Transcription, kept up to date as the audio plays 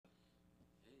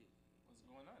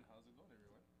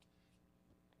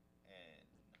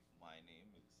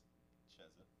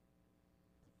Cheza.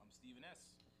 I'm Steven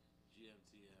S.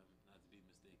 GMTM, not to be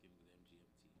mistaken with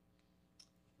MGMT.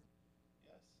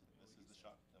 Yes, Yeah, this what is he the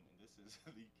said. shot. I mean, this is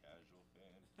the Casual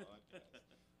Fan Podcast.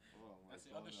 Oh, my That's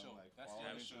the phone, other I'm show. like That's the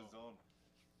falling other into the show. zone.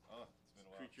 Oh, it's been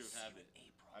a while. Creature of habit.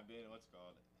 I've been what's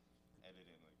called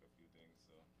editing like a few things,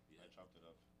 so Yeah. I chopped it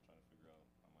up, trying to figure out.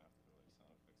 I might have to put like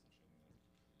sound effects and shit in there.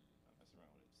 I mess around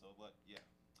with it. So, but yeah,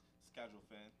 it's Casual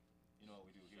Fan. You know what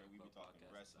we do here? We be talking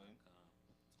wrestling.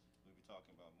 We be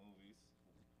talking about movies,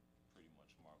 pretty much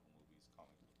Marvel movies,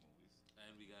 comic book movies.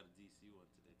 And we got a DC one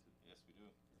today too. Yes, we do,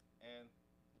 and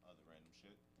other random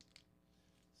shit.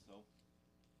 So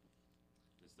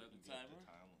Let's start the we can get timer. the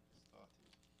timer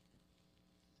started.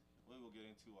 We will get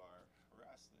into our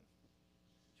wrestling.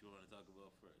 What you want to talk about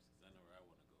first? Because I know where I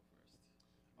want to go first.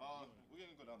 We're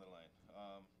gonna go down the line.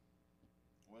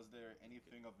 Was there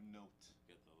anything of note?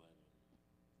 Get the light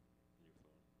on your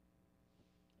phone.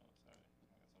 Oh, sorry, I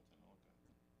got something to look at.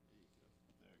 There you go.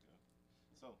 There you go.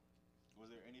 So, was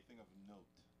there anything of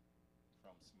note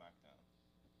from SmackDown?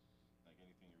 Like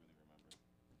anything you really remember?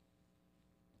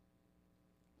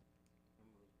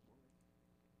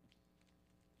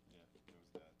 Yeah, there was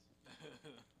that.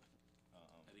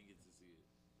 I didn't get to see it.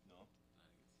 No.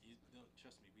 I didn't get to see Don't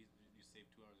trust me. You saved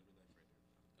 2 hours of your life right there.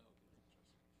 it. Oh, okay.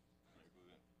 Trust me. Like we're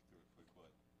gonna through a quick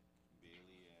what?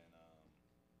 Bailey and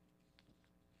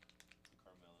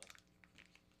Carmella.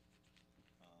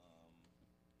 Um,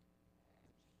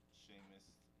 Sheamus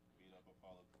beat up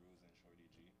Apollo Crews and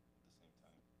Shorty G at the same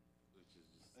time. Which is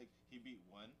just Like he beat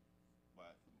one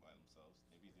by themselves.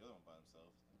 They beat the other one by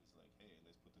themselves. And he's like, hey,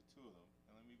 let's put the two of them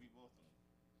and let me beat both of them.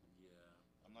 yeah.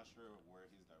 I'm not sure where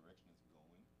his direction is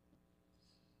going,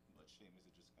 but Sheamus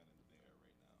is just kind of there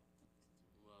right now.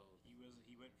 Well,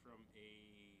 He went from a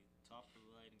top of the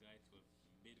line guy to a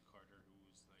mid carder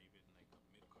who's not even like a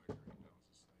mid carder right now.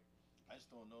 It's just like, I just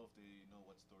don't know if they know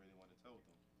what story they want to tell with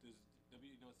him. does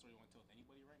WWE know what story you want to tell with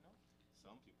anybody right now?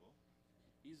 Some people,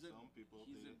 he's a some people,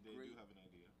 he's they, a they great do have an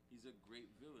idea. he's a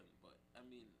great villain, but I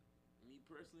mean, me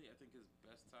personally, I think his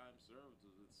best time served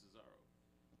was with Cesaro.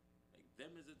 Like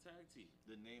them as a tag team.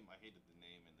 The name, I hated the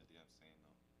name and the damn saying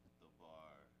though. The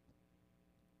bar.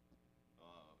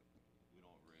 We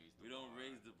don't raise the We bar. don't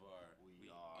raise the bar. We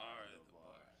are the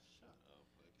bar. bar. Shut up.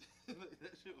 Like,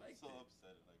 that shit was Liked so it.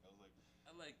 upsetting. Like, I was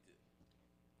I liked it,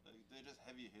 like, they're just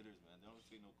heavy hitters, man. They don't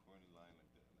say no corny line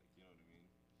like that. Like, you know what I mean?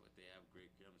 but they have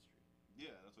great chemistry.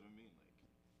 Yeah, that's what I mean. Like,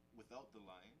 without the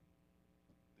line,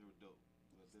 they were dope.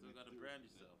 But then Still they gotta threw- brand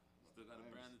yourself. Still gotta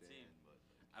I brand the team. understand, But,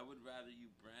 I would rather you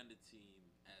brand a team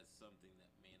as something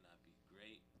that may not be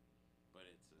great, but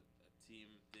it's a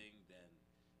team thing than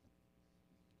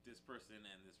this person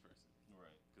and this person.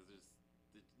 right. Because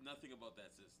there's nothing about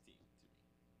that says team to me.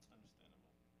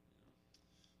 Understandable. You know?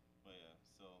 But yeah,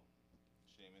 so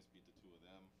Sheamus beat the two of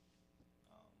them.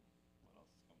 What else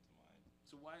has come to mind?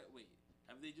 So wait,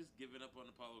 have they just given up on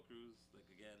Apollo Crews like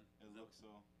again? It Is that- looks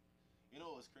so. You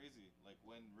know, it was crazy. Like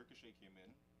when Ricochet came in,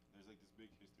 there's like this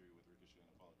big history with Ricochet and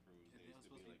Apollo Crews. Yeah, They they used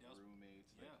were to supposed be to like be- that was- roommates.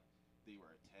 yeah. Like, they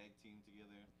were a tag team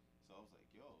together. So I was like,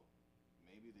 yo,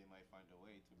 maybe they might find a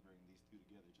way to bring these two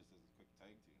together just as a quick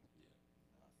tag team. Yeah.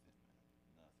 Nothing, man.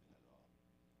 Nothing at all.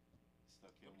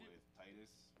 Stuck him What did- with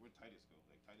Titus. Where'd Titus go?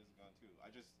 Like Titus is gone too. I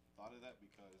just thought of that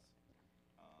because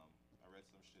I read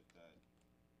some shit that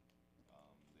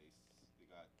they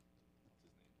got what's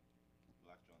his name?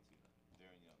 Black John Cena,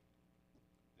 Darren Young.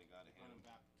 They got Run him. him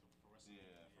back for WrestleMania.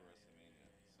 Yeah, for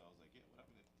WrestleMania. So I was like, yeah, what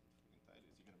happened to fucking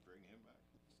Titus? You gonna bring him back?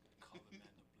 Just gonna call the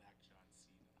man the Black John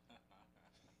Cena.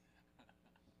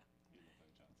 He looked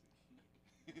like John Cena.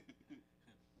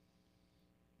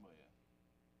 But yeah.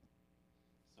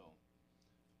 So,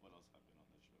 what else happened on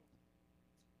the show?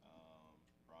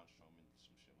 Braun Strowman did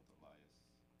some shit with Elias.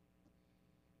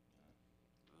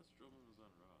 Yeah. Strowman was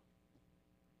on Raw.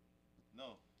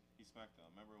 No, he SmackDown.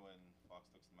 Remember when Fox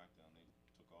took SmackDown? They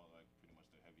took all like pretty much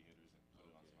their heavy hitters and put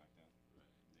it on Okay. SmackDown. Right.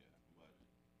 Yeah, but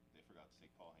they forgot to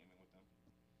take Paul Heyman with them.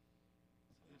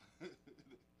 So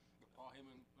But Paul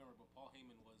Heyman, remember, Paul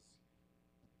Heyman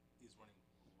is running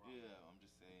Raw. yeah, I'm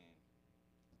just saying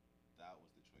that was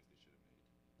the choice they should have made.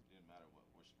 It didn't matter what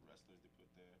wrestlers they put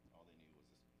there. All they needed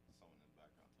was just someone in the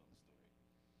background telling the story.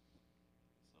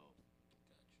 So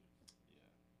Gotcha. yeah.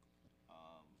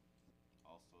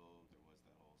 Also, there was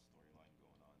that whole storyline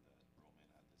going on that Roman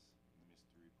had this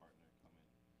mystery partner coming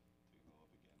to go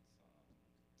up against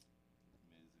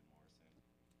Miz and Morrison.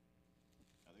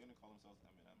 Are they gonna call themselves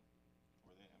Eminem?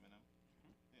 Were they Eminem?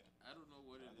 Yeah. I don't know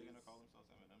what it Are is. they gonna call themselves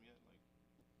Eminem yet? Like,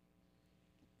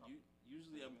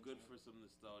 Usually I'm Eminem good too? for some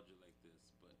nostalgia like this,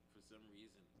 but for some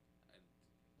reason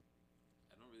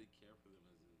I don't really care for them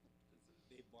as a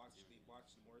Morrison's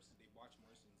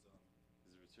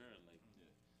his return. Like,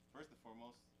 Yeah. First and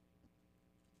foremost,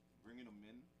 bringing him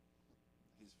in,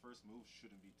 his first move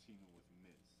shouldn't be teaming with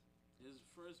Miz. his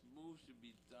first move should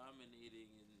be dominating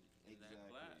in that Exactly.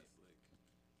 class.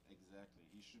 Like, Exactly.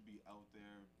 He should be out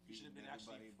there He should have beating been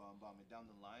everybody, actually- bombing down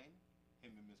the line.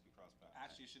 Him and Miz could cross paths.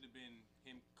 Actually, it should have been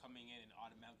him coming in and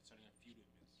automatically starting a feud with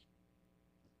Miz.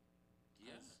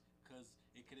 yeah, Because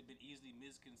it could have been easily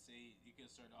Miz can say you can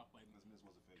start off by Because Miz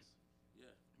was a face.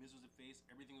 yeah. Miz was the face.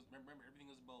 Everything was remember everything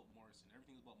was about Morrison.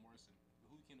 Everything was about Morrison.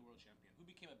 Who became the world champion? Who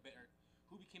became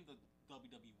the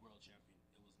WWE world champion?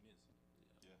 It was Miz.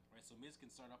 Yeah. Right. So Miz can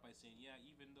start off by saying, yeah,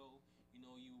 even though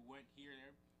you went here and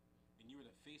there, and you were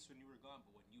the face when you were gone,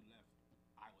 but when you left,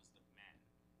 I was the man.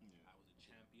 Yeah. I was a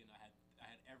champion. I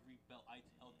had every belt. I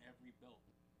held every belt.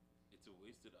 It's a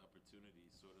wasted opportunity,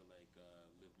 sort of like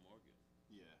Liv Morgan.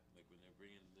 Yeah. Like when they're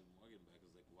bringing Liv Morgan back,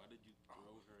 it's like, why did you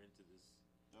throw her into this?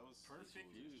 That was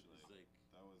Perfect. Feud? It's It's like,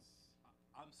 that was.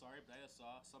 I'm sorry, but I just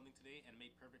saw something today and it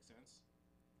made perfect sense.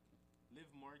 Liv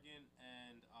Morgan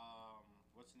and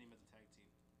what's the name of the tag team?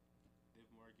 Liv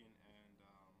Morgan and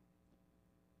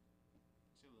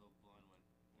what's the little blonde one?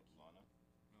 Lana,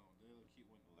 No, the little cute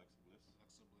one. Alexa Bliss.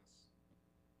 Alexa Bliss.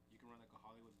 You can run like a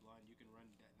Hollywood blonde. You can run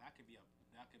that. That could be a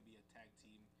tag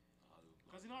team.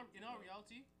 Because in our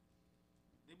reality,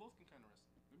 they both can kind of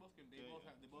wrestle. They both can. They Yeah, both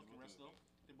yeah. have. They both They can both do wrestle.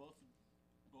 the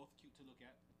They're both cute to look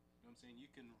at. You know what I'm saying? You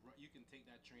can take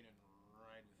that train and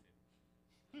ride with it.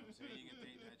 You know what I'm saying? You can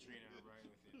take that train and ride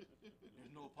with it.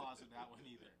 There's no pause with that one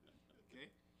either. Okay.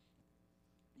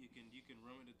 You can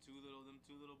run with them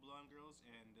two little blonde girls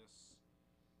and just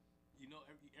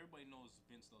everybody knows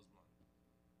Vince loves blonde.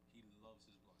 He loves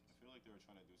his blondes. I feel like they were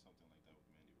trying to do something like that with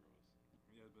Mandy Rose.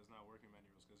 Yeah, but it's not working, Mandy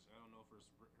Rose, because I don't know if her.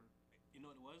 You know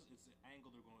what it was? It's the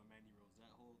angle they're going with Mandy Rose.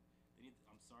 That whole.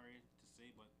 I'm sorry to say,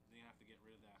 but they have to get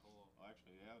rid of that whole. Oh,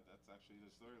 actually, yeah, that's actually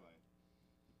the storyline.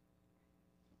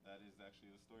 That is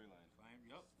actually the storyline. Climb.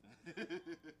 Yup.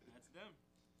 That's them.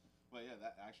 But yeah,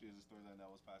 that actually is a storyline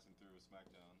that was passing through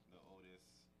SmackDown. The Otis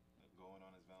going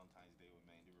on his Valentine's Day with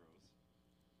Mandy Rose.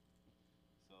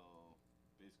 So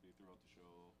basically, throughout the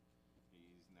show,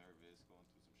 he's nervous, going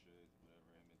through some shit, whatever.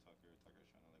 Him and Tucker's trying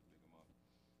to like big him up.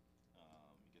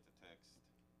 He gets a text.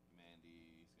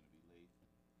 Mandy's gonna be late,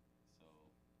 so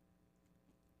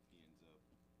he ends up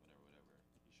whatever.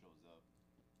 He shows up.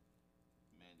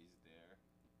 Mandy's there.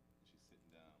 She's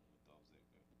sitting down with Dolph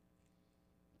Ziggler.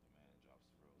 The man drops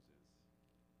the roses and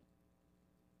leaves.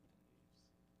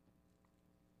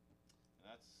 And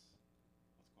that's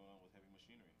what's going on with Heavy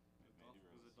Machinery with Mandy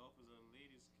Rose. Adolph was a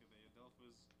ladies' kid. Adolph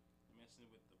was messing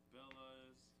with the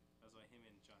Bellas. That's why him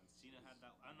and John Cena had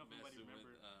that. I don't know if anybody messing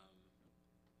remember. with,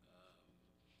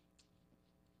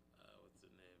 what's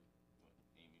her name? What,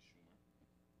 Amy Schumer?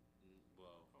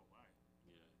 Well, Oh, why?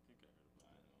 yeah, I think I heard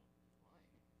about I that. know. Why?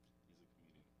 He's a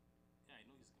comedian. Yeah, I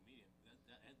know he's a comedian.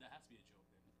 That has to be a joke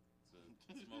then. It's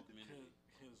a small community.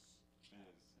 Because It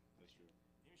is. That's true.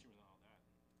 maybe she was not all that.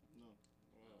 No.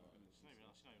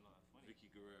 She's not even all that funny. Vicky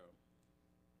Guerrero.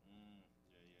 Yeah.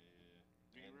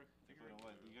 And Vicky you know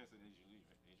what? Guerrero. You guys said AJ Lee,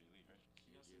 right? AJ Lee, right?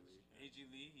 AJ Lee. AJ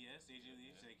Lee, yes, AJ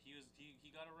Lee. Yeah. Like he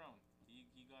got around.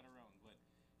 He got around, but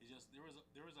it's just there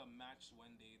was a match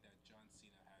one day that John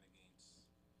Cena had against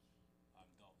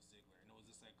Dolph Ziggler, and it was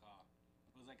just like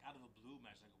it was like out of the blue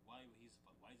match. Like why is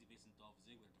he facing Dolph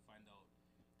Ziggler? To find out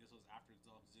this was after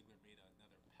Dolph Ziggler made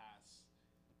another pass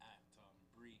at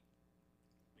Brie,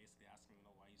 basically asking him,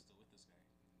 why are you still with this guy?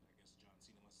 And I guess John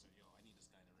Cena must have said, yo, I need this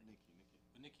guy in the ring. Nikki.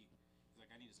 But Nikki, he's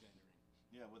like, I need this guy in the ring.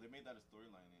 Yeah, well, they made that a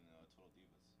storyline in Total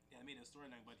Divas. Yeah, I made a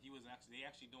storyline, but they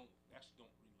actually don't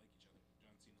really like each other.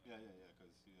 John Cena. Yeah,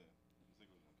 because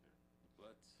Ziggler don't care.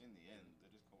 But In the end, they're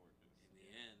just coworkers. in the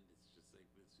end, it's just like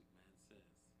Vince McMahon says.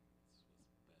 It's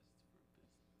what's best for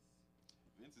business.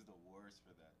 Vince is the worst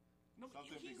for that. No, but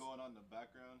Something be he's- going on in the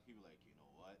background, he'd be like, you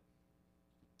know what?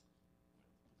 I'm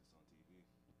gonna put this on TV.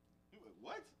 He'd be like,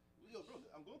 what? Yo, bro,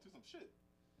 I'm going through some shit.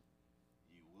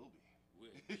 You will be.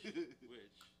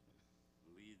 Which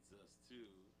leads us to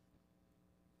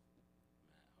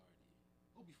Matt Hardy.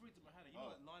 Oh, before you took my hat, you know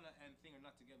that Lana and Thing are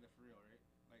not together for real, right?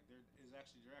 Like they're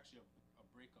actually a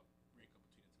breakup between the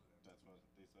two of them. That's what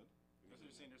they said. That's what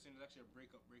they're saying. They're saying there's actually a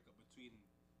breakup between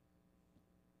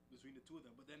the two of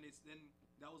them. But then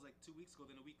that was like 2 weeks ago.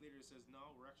 Then a week later it says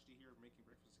no, we're actually here making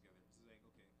breakfast together. It's like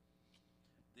okay.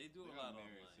 They do They a got lot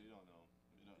married, online. so you don't know.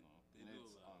 They And do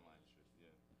it's a lot online shit.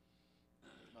 Yeah.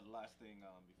 But the last thing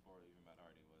before even Matt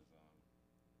Hardy was,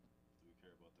 do we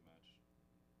care about the match?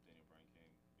 Daniel Bryan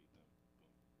came, beat them. Boom.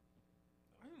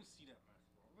 I didn't see that match,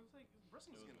 bro. It was like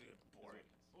wrestling's It was gonna weird. get boring.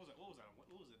 It What was that? What was that? What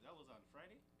was it? That was on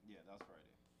Friday. Yeah, that was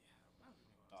Friday. Yeah, I don't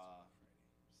know. Uh,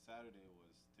 Friday. Saturday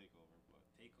was Takeover, but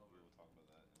Takeover. we will talk about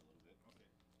that in a little bit. Okay.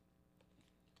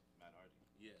 Matt Hardy.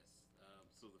 Yes.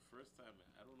 So the first time,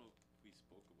 I don't know if we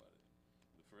spoke about it.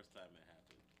 The first time it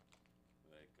happened,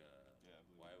 like, Yeah, I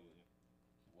believe why it, would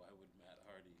yeah. why would Matt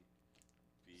Hardy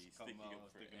be Just come sticking out,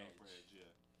 up for sticking Edge? up for Edge, yeah.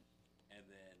 And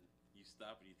then you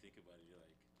stop and you think about it, you're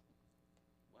like,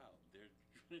 wow, they're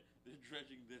they're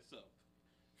dredging this up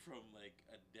from like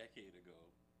a decade ago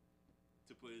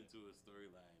to put Yeah. into a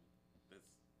storyline that's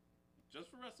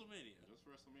just for WrestleMania. Just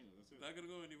for WrestleMania, that's it. Not gonna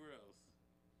go anywhere else.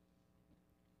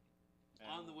 And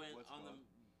On the way, what's called-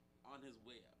 on his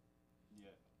way out.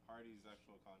 Yeah, Hardy's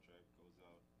actual contract goes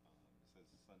out. It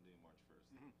says Sunday, March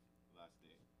 1st, Mhm. last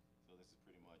day. So this is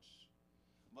pretty much.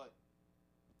 But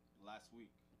last week,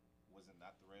 wasn't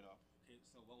that the write off? Okay,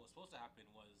 so what was supposed to happen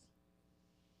was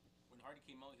when Hardy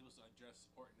came out, he was to address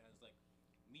Orton as like,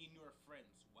 me and you are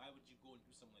friends. Why would you go and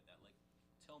do something like that? Like,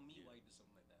 tell me Yeah. why you did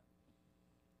something like that.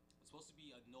 It's supposed to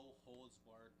be a no holds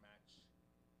barred match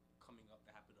coming up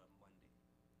that happened on Monday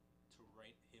to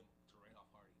write off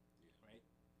Hardy. Yeah. Right?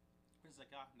 It's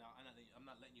like, no, I'm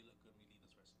not letting you look good when you leave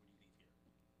this rest when you leave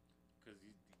here.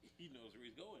 Because he knows where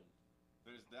he's going.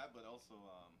 There's that, but also,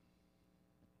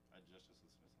 I just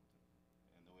listened to something.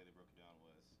 And the way they broke it down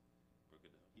was. Broke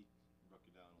it down. He broke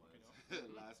it down Broke was it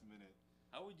down. last minute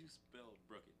How would you spell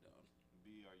broke it down?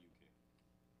 BRUK.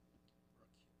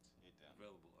 Rocket. It down.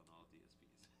 Available on all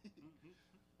DSPs.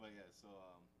 But yeah, so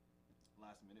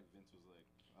last minute Vince was like,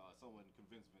 someone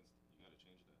convinced Vince, you gotta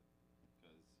change that,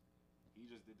 because he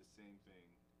just did the same thing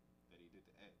that he did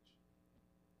to Edge,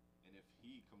 and if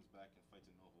he comes back and fights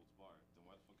a no holds bar, then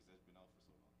why the fuck has Edge been out for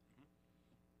so long? Mhm.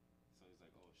 So he's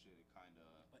like, oh shit, it kind of.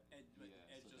 But Edge so just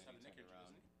then had a he neck turned injury,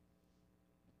 around. doesn't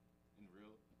he? In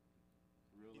real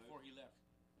Before life. he left.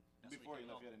 Before he came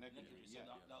left, he out. had a neck injury, So yeah.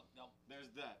 now, There's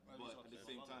that, Right, but so at the it's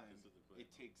same all time, because of the play. it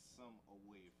takes some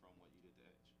away from what you did to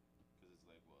Edge, because it's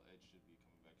like, well, Edge should be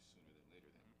coming back sooner than later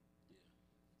then. Yeah.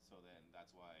 So then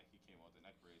that's why he came out the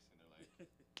neck brace, and they're like,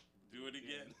 Do it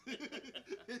again.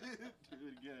 do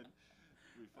it again.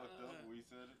 We fucked up. We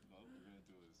said it. No, we're gonna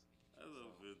do this. I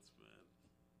love So- Vince, man.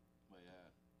 But yeah,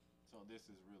 so this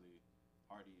is really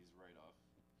Hardy's write off.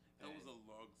 That was a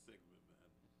long segment,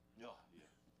 man. Yeah, yeah.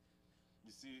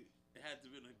 You see, It had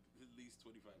to have been at least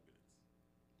 25 minutes.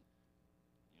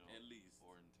 you know, At least.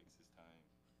 Orton takes his time.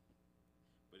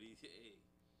 But hey,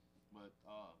 But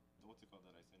what's it called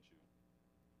that I sent you?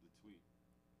 The tweet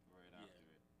right Yeah. after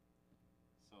it.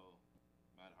 So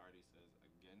Matt Hardy says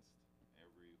against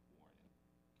every warning,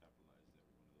 capitalized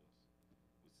every one of those.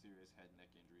 With serious head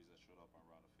neck injuries that showed up on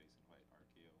Raw to face and fight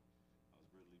RKO. I was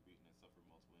brutally beaten and suffered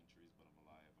multiple injuries, but I'm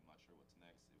alive. I'm not sure what's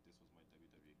next. If this was my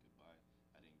WWE goodbye,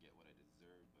 I didn't get what I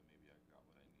deserved, but maybe I got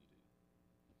what I needed.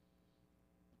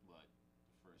 But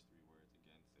the first three words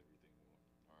against everything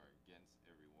are against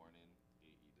every warning,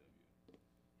 AEW.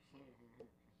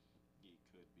 He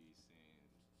could be saying,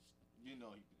 you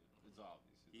know, it's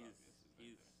obvious. It's he's obvious. It's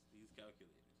he's right there. he's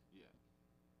calculated. Yeah.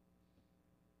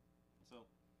 So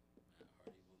Matt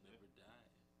Hardy will never die.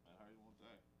 Matt Hardy won't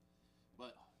die.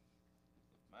 But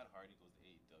if Matt Hardy goes to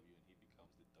AEW and he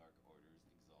becomes the Dark Order's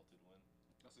exalted one,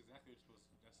 That's exactly what you're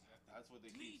supposed to. that's what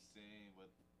they keep saying.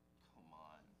 But come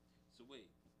on. So wait,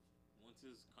 once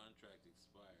his contract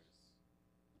expires,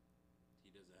 he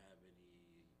doesn't have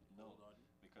any No. hold on you?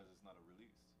 Because it's not a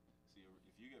release. See,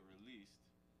 if you get released,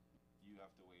 you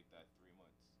have to wait that 3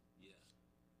 months. Yeah.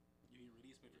 You get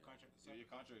released, but your Yeah. contract. So your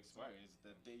contract expires.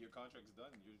 The day your contract's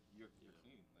done, you're Yeah.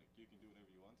 clean. Like you can do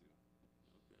whatever you want to.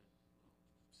 Okay.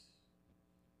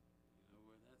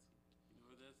 Well, you know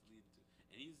where that's leading to,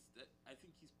 and I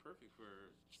think he's perfect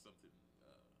for something,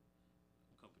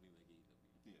 a company like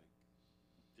AEW. Yeah.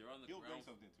 They're on the He'll bring ground.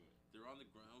 something to it, They're on the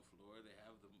ground floor. They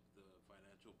have the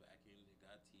financial backing. They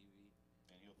got TV.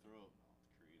 and he'll throw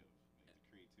creative, like the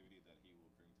creativity that he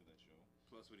will bring to that show.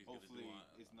 Plus what he's Hopefully, gonna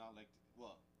do on. it's not like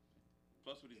well,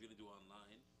 Plus what he's gonna do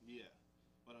online. yeah,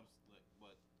 but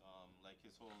like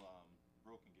his whole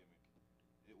broken gimmick.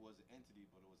 It was an entity,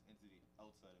 but it was entity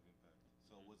outside of Impact,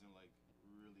 so it Mhm. wasn't like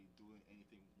really doing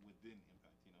anything within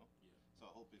Impact, you know. Yeah. So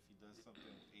I hope if he does something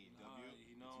with AEW,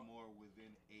 you know, it's more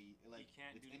within like he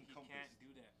can't it's do. He encompassed. can't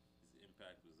do that. His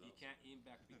impact was. He elsewhere. can't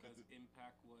Impact because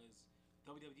Impact was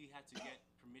WWE had to get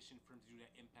permission for him to do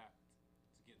that Impact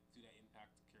to do that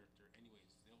Impact character. Anyways,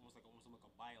 it almost like a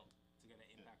buyout to get that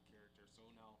Yeah. Impact character. So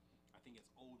now I think it's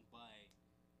owned by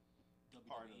WWE.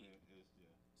 Part of it is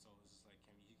So it's just like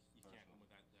you can't Partial. come with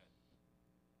that.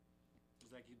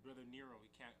 It's like his brother Nero. He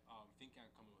can't Finn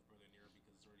can't come in with brother Nero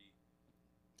because it's already.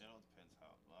 It all depends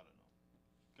how. Well, I don't know,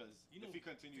 because You know, if he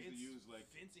continues to use like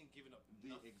Vince ain't giving up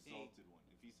the nothing. exalted one,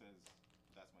 if he says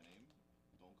that's my name,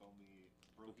 don't call me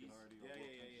broken hearted or yeah, broken,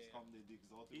 yeah, just yeah. call me the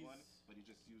exalted He's- one. But he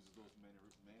just uses those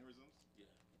mannerisms. Yeah.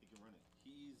 He can run it.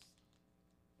 He's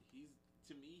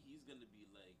to me he's gonna be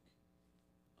like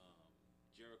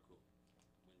Jericho.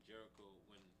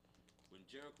 When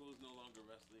Jericho is no longer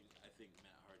wrestling, I think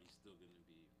Matt Hardy's still gonna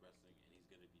be wrestling, and he's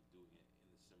gonna be doing it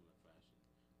in a similar fashion.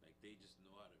 Like they just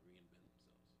know how to reinvent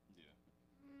themselves. Yeah.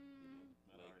 You know,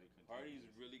 Matt like Hardy Hardy's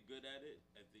continues. really good at it.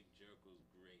 I think Jericho's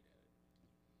great at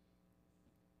it.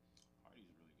 Hardy's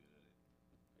really good at it.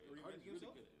 Hardy's really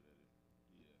himself? good at it. Good at it.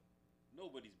 Yeah.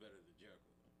 Nobody's better than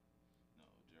Jericho. No,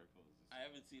 Jericho is. Just I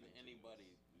haven't seen continuous. anybody.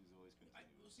 He's always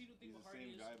continuous. See, the thing He's with the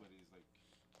Hardy same is, guy, but he's like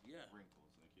Yeah. wrinkles.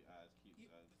 Like he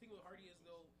keeps adds. the thing with Hardy is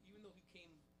though, even though he came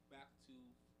back to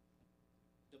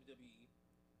WWE,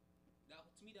 that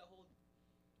to me that whole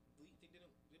thing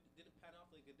didn't pan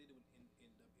off like it did in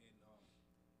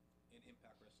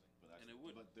Impact Wrestling. But And it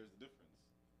would. But there's a difference.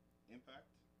 Impact,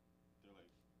 they're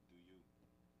like, do you?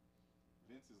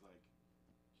 Vince is like,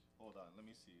 hold on, let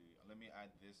me see, let me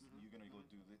add this. Mhm, You're gonna go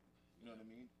do this. You know what I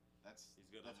mean? That's He's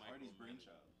gonna Hardy's micromanage.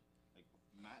 brainchild. Like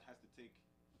Matt has to take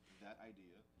that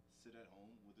idea, sit at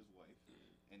home with his wife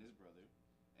and his brother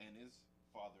and his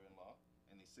father-in-law,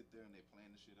 and they sit there and they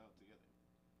plan the shit out together.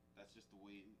 That's just the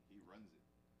way he runs it.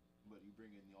 But you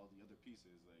bring in all the other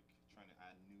pieces, like trying to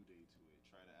add New Day to it,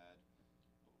 try to add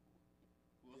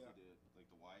who else Yeah. they did, like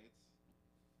the Wyatts.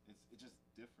 It's just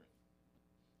different.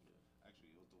 Yeah.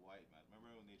 Actually, it was the Wyatt match.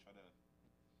 Remember when they tried to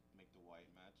make the Wyatt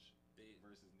match They,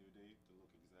 versus New Day to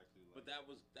look exactly like? but that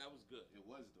was good. it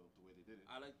was though the way they did it.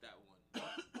 I like that one.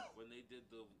 When they did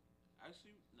the,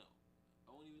 actually no,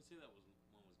 I won't even say that was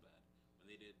one was bad. When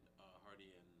they did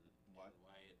Hardy and What?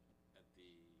 Wyatt at the,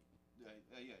 Yeah.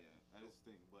 That is the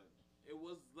thing, but it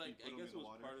was like put I 'em guess in it the was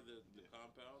water? part of the Yeah.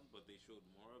 compound, but they showed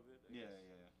more of it. I yeah.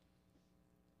 guess.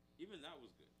 Even that was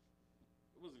good.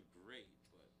 It wasn't great,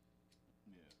 but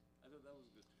I thought that was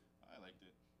good too. I liked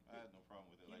it. I had no problem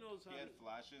with it. He Like knows he how had to-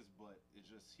 flashes, but it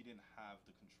just he didn't have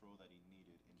the control that he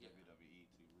needed in Yeah. WWE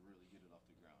to really get it off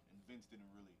the ground. And Vince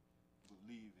didn't really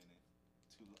believe in it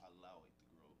to allow it to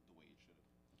grow the way it should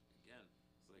have. Again,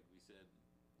 it's like we said,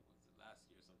 was it last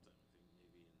year sometime? I think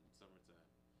maybe in summertime.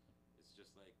 It's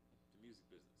just like the music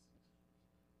business.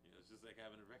 You know, it's just like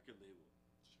having a record label.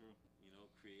 It's true. You know,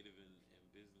 creative and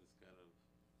business kind of,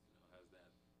 has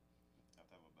that. Have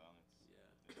to have a balance. Yeah.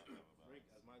 They have to have a Rick,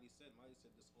 balance. as Miley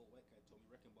said, this old white guy told me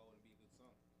Wrecking Ball wouldn't be a good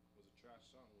song. It was a trash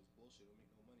song. It was bullshit. It would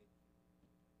make no money.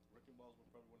 Wrecking Balls were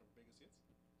probably one of her biggest hits.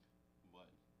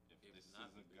 But if If this is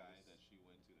not the the guy biggest. that she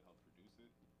went to help produce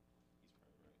it, he's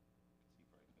probably right. 'Cause he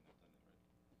probably couldn't have done it right.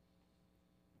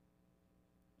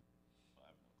 But I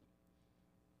have no clue.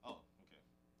 Oh, okay.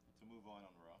 To move on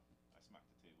Raw, I smacked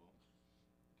the table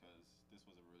because this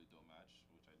was a really dope match,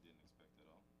 which I didn't expect at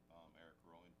all. Eric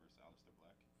Rowan versus Aleister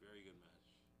Black. Very good match.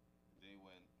 They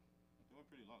went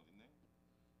pretty long, didn't they?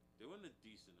 They went a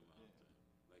decent amount of Yeah. time.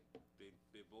 Like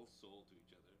they both sold to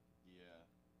each other. Yeah.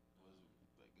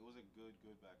 It was a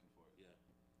good back and forth. Yeah.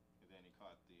 And then he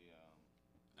caught the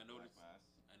I Black noticed. Mass.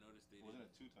 I noticed they Wasn't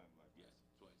didn't. it two-time Black Mass? Yes,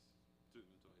 twice. Took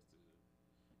them twice to.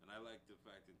 And I like the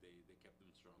fact that they kept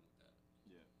them strong with that.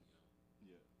 Yeah.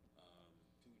 You know. Yeah.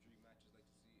 Two dream matches like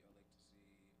to see. I like to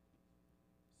see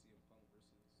CM Punk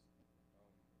versus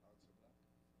Aleister Black.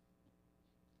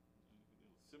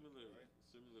 Similar Right.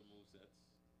 similar movesets.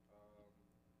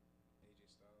 AJ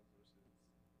Styles versus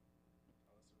Aleister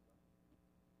Black.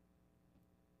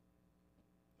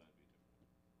 That'd be different.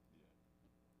 Yeah.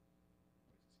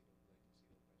 Like to see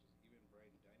those matches. Even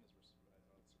Bryan Daniels versus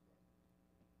Aleister Black.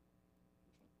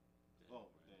 Which one? Then, Oh,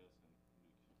 right? Danielson.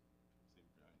 Say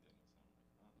Brian Danielson.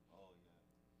 I'm like, huh? Oh yeah.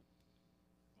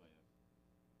 Oh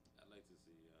yeah. I'd like to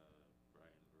see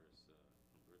Brian versus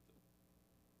Humberto.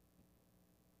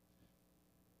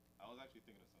 I was actually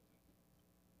thinking of something.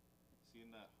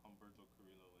 Seeing that Humberto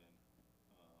Carrillo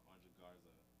and Andre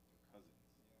Garza are cousins,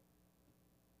 Yeah.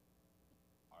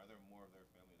 are there more of their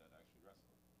family that actually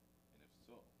wrestle? And if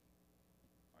so,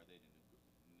 are they the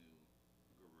new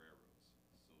Guerreros,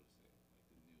 so to say, like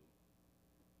the new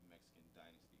Mexican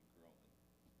dynasty growing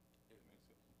in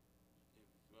Mexico?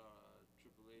 If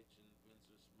Triple H and Vince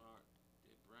are smart,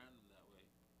 they brand them that way.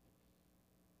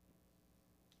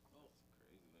 Oh, It's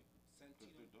crazy, like, 'cause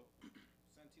Santino they're dope.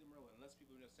 Santino Marella. Unless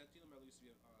people know, Santino Marella used to be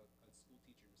a school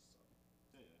teacher in Mississauga.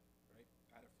 Yeah. Right?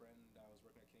 I had a friend that was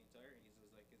working at Kenny Tire, and he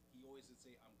says like he always would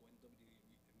say, "I'm going to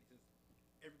WWE," and he says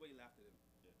everybody laughed at him.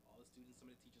 Yeah. All the students, some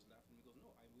of the teachers laughed at him. He goes,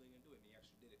 "No, I'm willing to do it," and he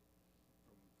actually did it.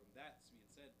 From that being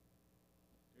said,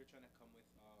 they're trying to come with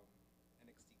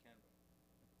NXT Canada.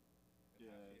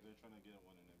 Yeah, they're trying to get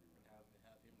one in every and round.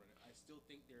 have him run it. I still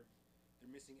think they're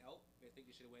missing out. I think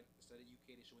they should have went instead of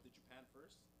UK. They should went to Japan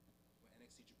first. Went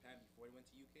NXT Japan before they went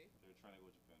to UK. They're trying to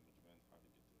go to Japan, but Japan's hard to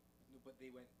get to. No, but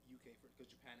they went UK first because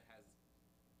Japan has.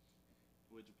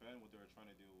 With Japan, what they were trying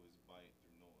to do was buy it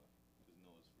through Noah, because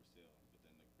Noah's for sale. But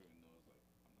then like Noah's like,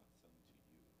 I'm not selling to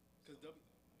you. Because I'm selling to them.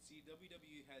 Like,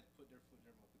 WWE had put their foot in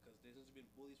their mouth because they've been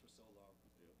bullies for so long.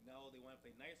 Yep. Now they want to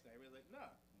play nice guy. We're like,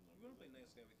 nah, No, we want to play exactly.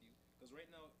 nice guy with you. Because right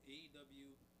now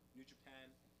AEW, New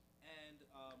Japan, and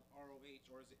ROH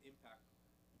or is it Impact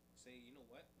say, you know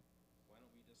what? Why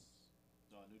don't we just?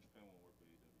 No, New Japan won't work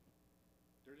with AEW.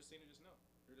 They're just saying it just now.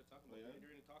 They're just talking Oh, about. yeah?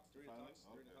 They're in the talks. They're in the Finally?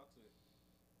 talks. They're in the Okay. talks of it.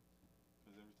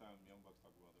 Because every time Young Bucks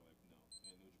talk about it, they're like, no.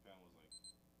 And New Japan was like,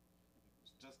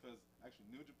 just because,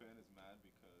 actually, New Japan is mad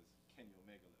because Kenny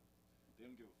Omega left. They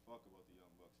didn't give a fuck about the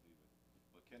Young Bucks leaving.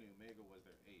 But Kenny Omega was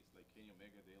their ace. Like, Kenny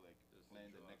Omega, they, like, Just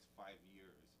planned the enjoy. next 5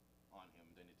 years on him,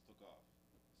 then it took off.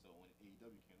 So when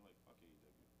AEW came, they're like, fuck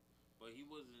AEW. But he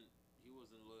wasn't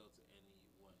loyal to any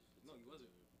one particular. No, he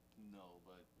wasn't. No,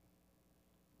 but,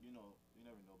 you know, you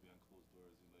never know behind closed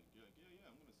doors. He's like, yeah,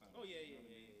 I'm going to sign Oh with yeah, you, yeah, you know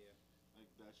what I yeah, mean? yeah, yeah. Like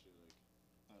that shit, like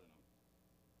I don't know.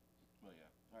 Well,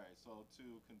 yeah. All right. So to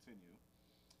continue,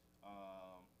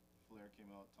 Flair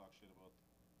came out talk shit about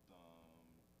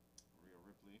Rhea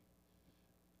Ripley.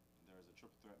 There was a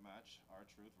triple threat match: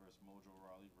 R-Truth versus Mojo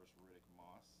Rawley versus Riddick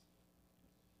Moss.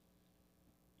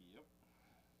 Yep.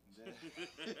 Then,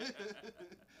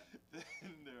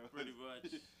 then there was Pretty much.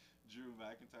 Drew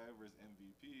McIntyre versus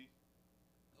MVP.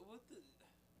 What the?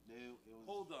 It was.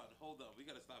 Hold on. We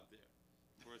gotta stop there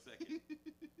for a second.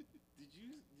 Did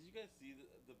you guys see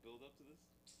the build up to this?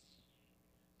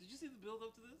 Did you see the build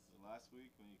up to this? Last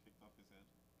week when he kicked off his head.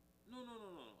 No.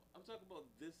 I'm talking about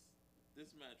this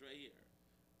match right here.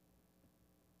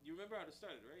 You remember how it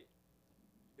started, right?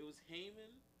 It was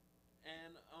Heyman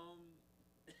and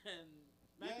and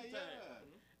McIntyre. Yeah.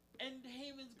 Mhm. And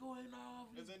Heyman's going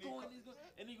off. And He's then going.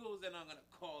 And he goes, and I'm gonna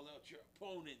call out your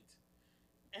opponent,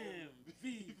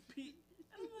 MVP.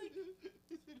 And I'm like,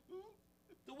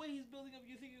 the way he's building up,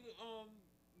 you think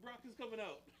Brock is coming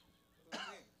out. That's what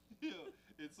I'm saying.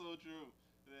 Yeah, it's so true.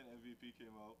 And then MVP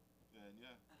came out, and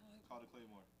yeah, I'm like, caught a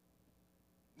Claymore.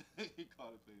 He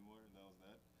caught a Claymore, and that was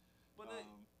that. but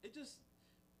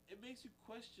it makes you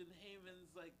question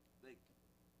Heyman's like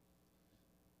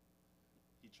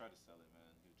He tried to sell it, man.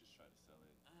 He just tried to sell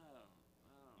it. I don't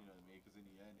know. You know what I mean? Because in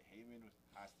the end, Heyman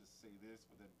has to say this,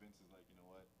 but then Vince is like, you know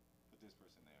what? Put this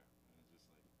person there, and it's just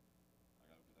like,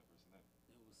 I gotta put that person there.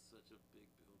 It was such a big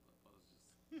build up. I was just,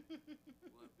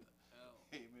 what the hell?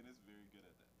 Heyman is very good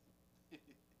at that.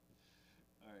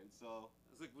 All right, so. I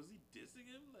was like, was he dissing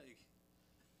him? Like,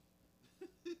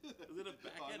 was it a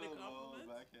backhanded compliment?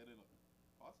 Backhanded,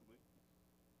 possibly.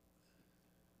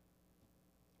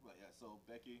 But yeah, so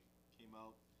Becky came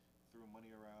out, threw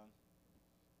money around,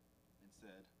 and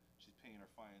said she's paying her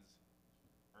fines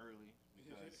early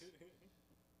because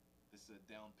this is a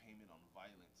down payment on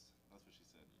violence. That's what she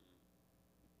said.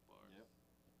 Bars. Yep.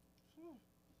 Whew.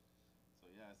 So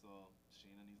yeah, so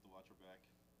Shayna needs to watch her back.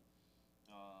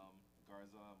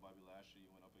 Garza and Bobby Lashley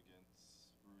went up against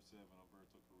Rusev and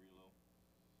Alberto Carrillo.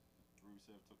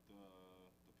 Rusev took the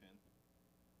pin.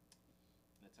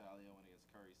 Natalia went against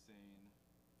Kairi Sane.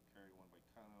 Kairi won by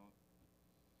countout.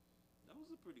 That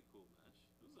was a pretty cool match.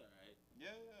 It was alright.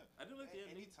 Yeah. I didn't like the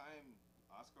ending. Anytime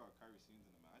Asuka or Kairi Sane's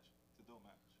in a match, it's a dope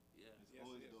match. Yeah. It's Yes,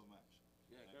 always it a is. dope match.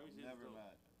 Yeah, Like, Kairi I'm Sane's never dope.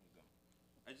 mad with them.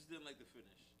 I just didn't like the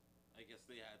finish. I guess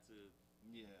they had to.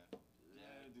 Yeah.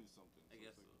 Yeah, do something. I So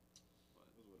guess it's so. like, But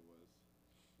That was what it was.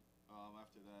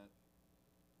 After that,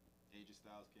 AJ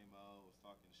Styles came out, was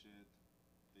talking shit.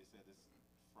 They said this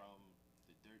from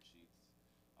the dirt sheets.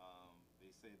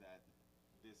 They say that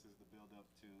this is the build up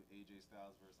to AJ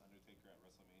Styles versus Undertaker at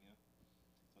WrestleMania.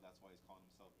 So that's why he's calling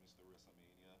himself Mr.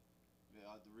 WrestleMania.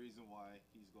 The reason why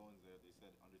he's going there, they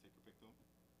said Undertaker picked him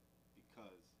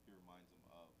because he reminds him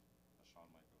of a Shawn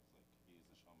Michaels. Like he is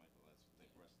a Shawn Michaels like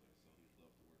wrestler, so he'd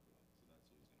love to work with him. So that's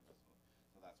who he's gonna wrestle.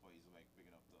 So that's why he's like big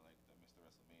enough to like the Mr.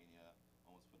 WrestleMania,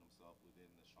 almost put himself within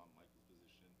the Shawn Michaels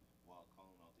position while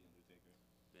calling out the Undertaker.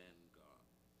 then gone.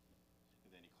 And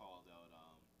then he called out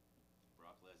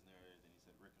Brock Lesnar. Then he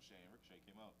said Ricochet, and Ricochet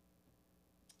came out.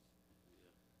 Yeah.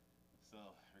 So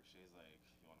Ricochet's like,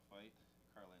 "You want to fight?" And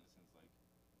Carl Anderson's like,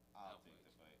 "I'll take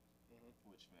the fight," Mhm.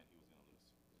 which meant he was gonna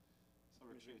lose. So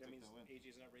That Ricochet took means the win.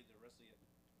 AJ's not ready to wrestle yet.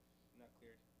 Not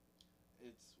cleared.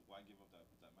 It's why give up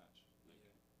that match? Like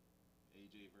Yeah.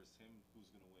 AJ versus him, who's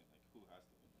gonna win? Like who has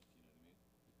to win? Like you know what I mean?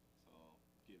 So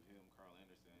give him Carl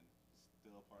Anderson,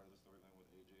 still a part of the storyline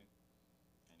with AJ,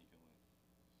 and he can win.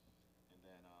 And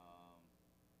then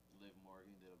Liv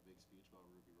Morgan did a big about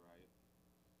Ruby Riot.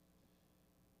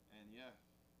 And yeah,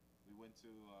 we went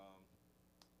to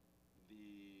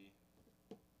the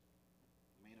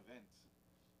main event.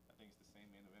 I think it's the same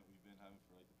main event we've been having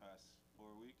for like the past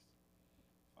 4 weeks,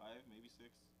 5, maybe 6,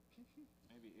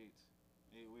 maybe 8,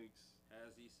 8 weeks.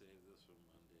 Has he saved us from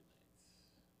Monday nights?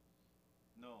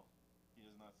 No, he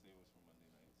does not save us from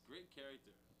Monday nights. Great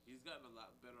character. He's gotten a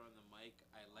lot better on the mic.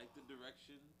 I like the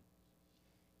direction.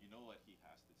 You know what he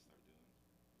has to start doing?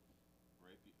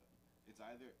 Right, it's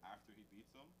either after he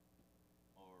beats them,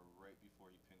 or right before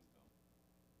he pins them.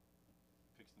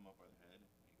 Picks them up by the head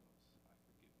and he goes, "I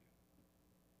forgive you,"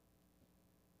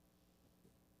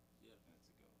 Yeah, and it's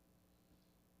a go.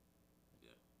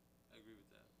 yeah, I agree with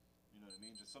that. You know what I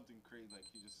mean? Just something crazy, like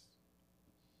he just.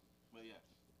 Well, yeah.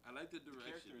 I like the The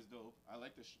direction. character is dope. I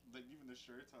like like even the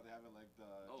shirts, how they have it like the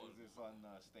Oh, Jesus on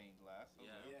stained glass. I was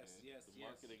yeah. like, Yes, okay. yes, The yes.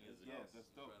 marketing is Yes, that's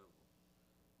dope. incredible.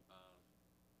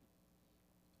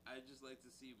 I just like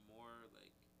to see more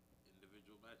like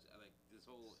individual matches. I like this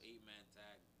whole 8-man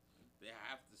tag. They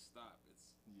have to stop.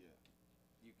 It's Yeah.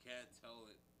 you can't tell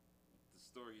it the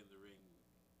story in the ring.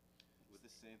 It's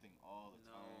the same thing all the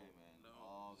No, time, man. no,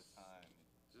 All the just- time.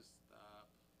 Just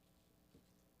stop.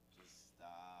 Just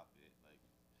stop it. Like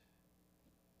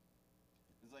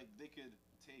it's like they could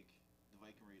take the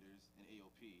Viking Raiders and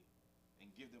AOP and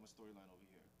give them a storyline over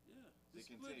here. Yeah, They just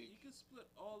can split. take- You can split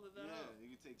all of that Yeah, up. you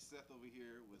could take Seth over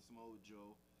here with Samoa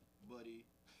Joe, Buddy.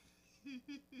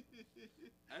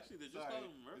 Actually, they just Sorry, call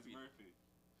him Murphy. It's Murphy.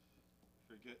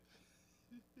 Forget.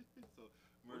 So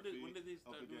When Murphy when did they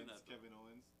up start doing against that? Though? Kevin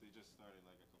Owens. They just started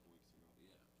like a couple weeks ago.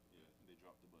 Yeah. Yeah, they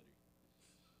dropped the Buddy.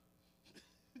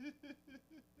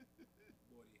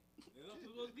 Buddy.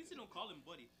 Well, at least they don't call him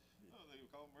Buddy. Oh, they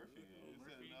call him Murphy. Oh, He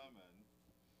said, Murphy. "Nah, man."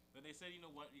 But they said, you know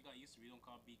what? We got used to it. We don't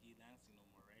call Big E Lansing no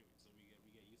more, right? So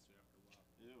we get used to it after a while.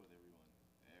 Yeah, with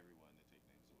everyone, they take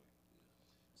names away.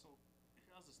 So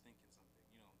I was just thinking something.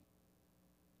 You know,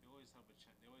 they always have a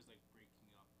chance. They always like breaking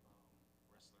up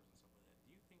wrestlers and stuff like that.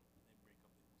 Do you think they break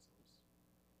up the Usos?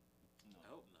 No. I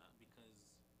hope not. Because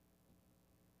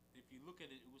if you look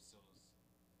at it, Usos,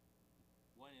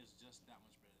 one is just that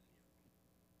much better than the other.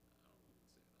 I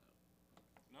wouldn't say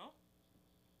that. No?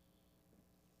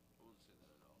 I wouldn't say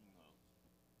that at all. No.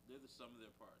 They're the sum of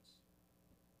their parts.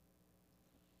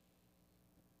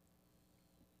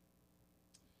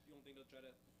 You don't think they'll try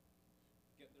to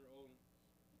get their own?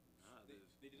 Nah, They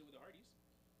did it with the Hardys.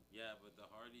 yeah, but the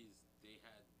Hardys, they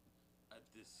had a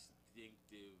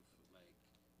distinctive, like,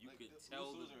 you Like, could the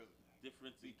tell Usos the are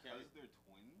difference in because character. they're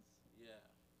twins. Yeah,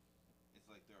 It's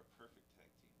like they're a perfect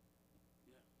tag team.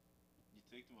 yeah. You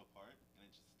take them apart, and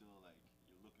it's just still like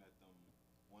you're looking at them,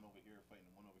 one over here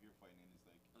fighting, one over here fighting, and it's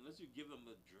like, Unless you give them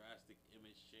a drastic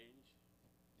image change,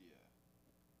 yeah.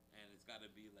 and it's got to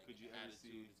be like Could an you ever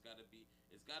attitude. see- It's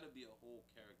got to be a whole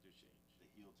character change. The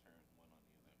heel turn one on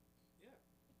the other. Yeah.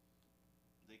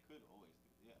 They could always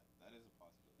do. Yeah, that is a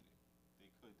possibility.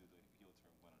 They could do the heel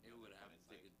turn one on the It other. would but have to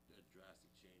it's take like, a drastic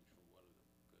change from one of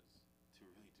them because to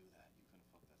really do that, you couldn't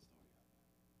fuck that story up.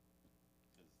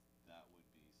 Because that would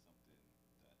be something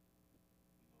that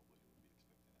nobody would be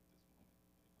expecting at this moment when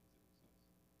it comes to the Usos.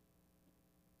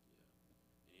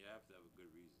 yeah, and you have to have a good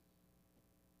reason.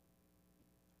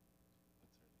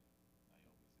 Let's turn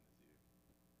Naomi's in his ear.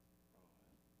 Bro,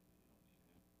 man, you don't need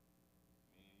him.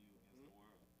 Me and you against the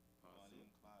world. Bonnie Possibly.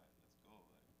 and Clyde, let's go.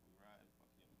 Like, we ride,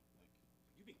 fuck him. Like,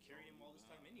 You've been carrying him all this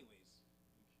time, anyways.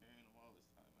 you carrying him all this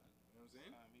time, man. You know what I'm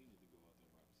saying? It's time he need to go out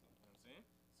there by himself. You know what I'm saying?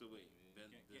 So wait, Yeah, then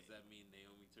can't does get- that mean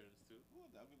Naomi turns too? Well,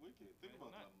 that'd be wicked. Think Why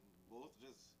about not? them. Both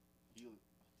just heel.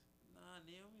 Nah,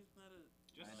 Naomi's not a.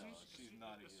 Just I as know, soon as- she's as soon-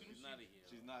 not a as heel. soon as She's not a heel.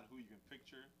 She's not who you can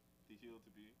picture the heel to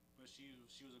be. But she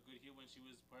was a good heel when she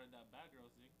was part of that bad girl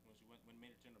thing. When made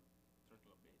her turn to a bitch.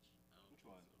 I don't Which think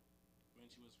one? so. When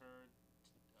she was heard.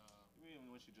 You mean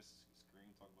when she just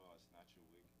screamed, talk about how I snatch your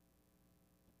wig?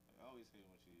 I always hate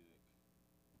when she like.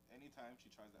 Anytime she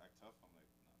tries to act tough, I'm like,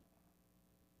 nah.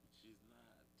 She's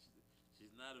not.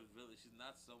 She's not a villain. She's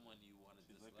not someone you want to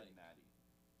She's dislike. like a natty.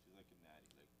 She's like a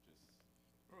natty, like just.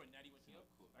 Remember when Natty went She's heel?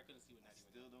 not cool. I couldn't see what It Natty went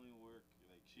still heel. don't even work.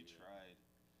 Like she Yeah. tried.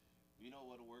 You know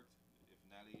what worked? If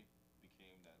Natty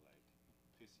became that like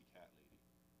pissy cat lady.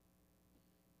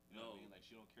 You know what I No. mean? Like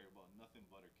she don't care about nothing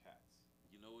but her cats.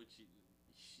 You know what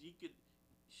she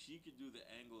could do the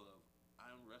angle of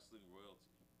I'm wrestling royalty.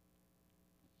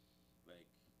 Like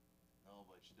No,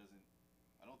 but she doesn't.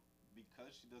 I don't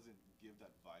because she doesn't give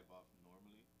that vibe off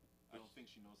normally. I But don't think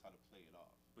she knows how to play it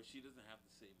off. but she doesn't have to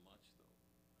say much though.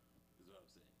 Is what I'm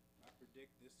saying. I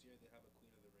predict this year they have a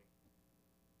Queen of the Ring.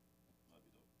 That'd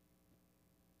be dope.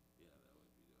 Yeah, that would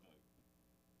be dope.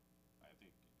 Like, I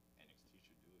think NXT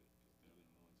should do it because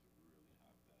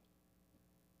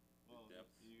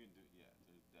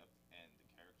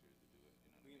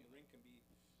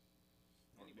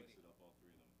Or anybody. mix it up, all three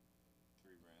of them,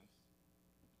 three brands.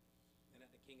 And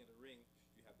at the King of the Ring,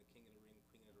 you have the King of the Ring,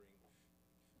 Queen of the Ring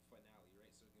finale,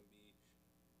 right? So it can be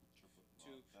Triple.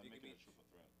 two. Well, that It make could it be a triple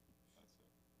threat. That's it.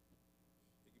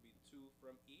 two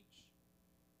from each.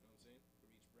 You know what I'm saying? From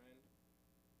each brand.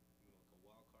 You know, like a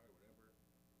wild card, whatever.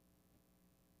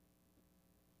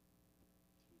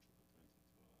 Two triple threats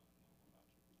into a normal match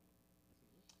would be dope.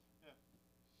 Mm-hmm. Yeah.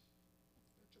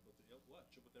 Or triple threat. What?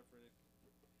 Triple threat for the.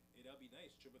 That'd be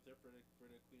nice. Triple threat for the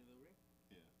Queen of the Ring.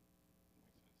 Yeah.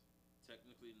 Makes sense.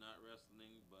 Technically not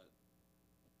wrestling, but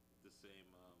the same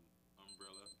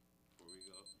umbrella. Before we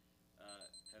go,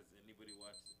 has anybody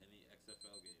watched any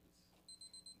XFL games?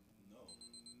 No.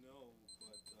 No,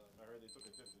 but I heard they took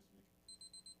a dip this week.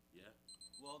 Yeah.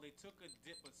 well, they took a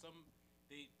dip, but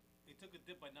they took a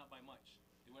dip, but not by much.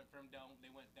 They went from down.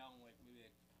 They went down like maybe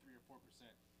like 3 or 4%.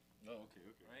 Oh, okay,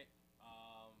 okay. Right.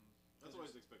 That's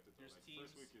always expected though. There's Like teams,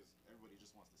 first week is everybody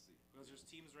just wants to see. because there's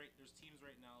teams right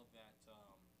now that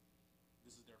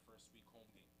this is their first week home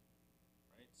game,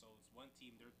 right? So it's one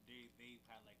team. They've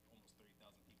had like almost 30,000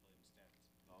 people in the stands.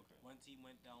 Oh, okay. One team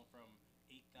went down from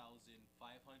 8,500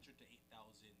 to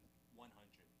 8,100.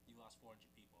 You lost 400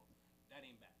 people. That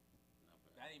ain't bad. Not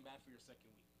bad. That ain't bad for your second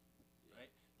week, Yeah.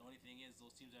 right? The only thing is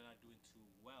those teams that are not doing too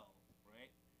well, right?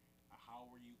 How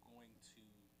are you going to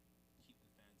keep the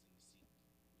fans in the seat,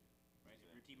 right?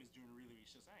 If your team is doing really, really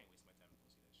shit, I ain't wasting my time to go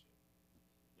see that shit.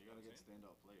 They gotta get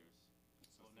standout players.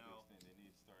 So That's now, the big thing. They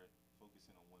need to start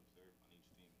focusing on one player on each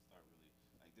team and start really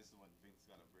like this is when Vince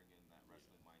gotta bring in that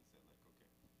wrestling mindset. Like, okay,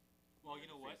 well, you're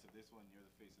you know the what? face of this one, you're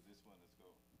the face of this one. Let's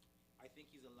go. I think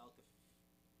he's allowed to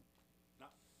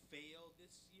not fail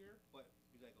this year, but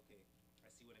be like, okay, I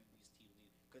see what these teams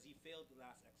need, because he failed the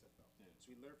last XFL. Yeah.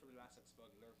 So he learned from the last XFL.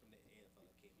 He learned from the AFL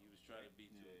that came He out. was trying right? to be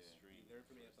too Yeah, yeah. extreme. He learned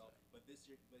from the first AFL, time. but this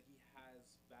year, but he has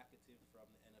vacative from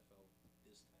the NFL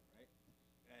this time, right?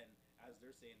 And as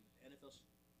they're saying, the NFL should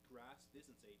grasp this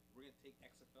and say, we're gonna take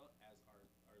XFL as our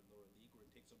lower league. We're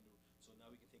gonna take some new, so now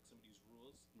we can take some of these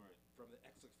rules Right. from the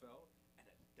XFL and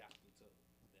adapt them to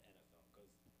the NFL,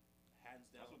 because hands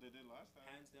down, That's what they did last time.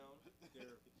 hands down,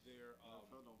 their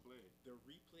NFL don't play. their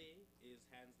replay is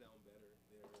hands down better.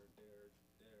 Their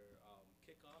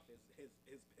kickoff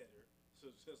is better. So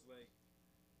it's just like,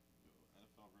 Yo,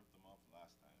 NFL ripped them off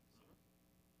last time, so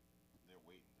they're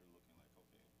waiting. They're looking like,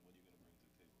 okay, what are you gonna bring to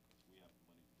the table? Because we have the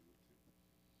money to do it too.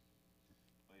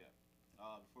 But yeah,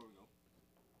 before we go,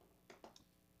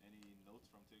 any notes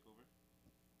from Takeover?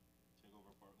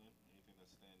 Takeover Portland? Anything that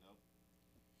stand out?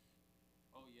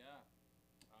 oh yeah.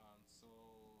 So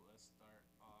let's start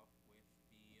off with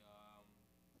the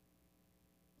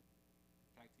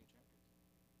tag team champions.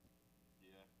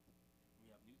 Yeah, We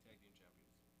have new tag team champions.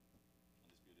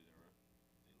 Undisputed Era.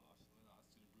 They lost. We lost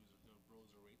to the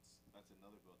Broserweights. That's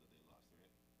another belt that they lost,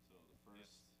 right? So the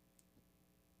first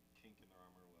kink in their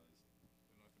armor was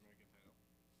The North American title.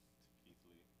 to Keith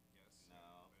Lee. Yes.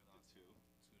 Now they the lost two.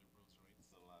 to the Broserweights.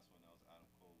 So the last one that was Adam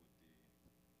Cole with the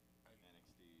I-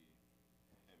 NXT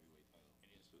heavyweight title. And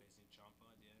he was facing Ciampa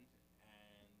at the end,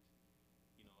 and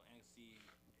you know NXT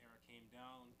era came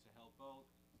down to help out.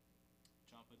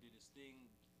 Ciampa did his thing,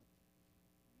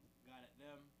 got at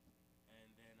them, and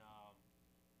then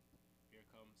here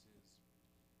comes his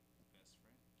best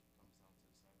friend, comes down to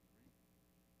the side of the ring,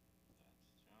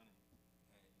 That's Johnny.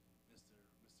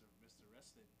 and Mr.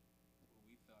 Wrestling, who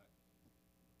we thought,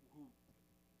 who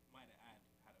might have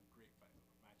had a great fight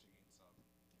match against Finn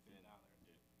Finn. Balor,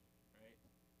 Yeah. right?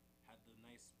 Had the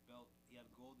nice belt. He had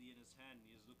Goldie in his hand.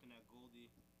 He was looking at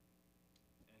Goldie,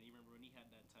 and he remember when he had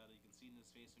that title. You can see in his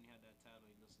face when he had that title.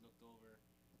 He just looked over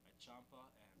at Ciampa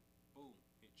and boom,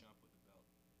 hit Ciampa with the belt.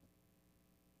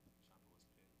 Ciampa was pinned.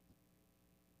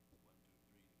 1, 2,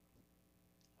 3.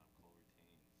 Adam Cole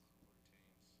retains. Cole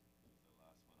retains. It was the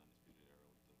last one, Undisputed Era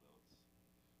with the belts.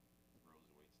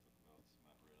 Broserweights took belts.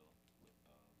 Matt Riddle with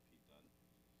Pete Dunne.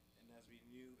 And as we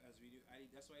knew,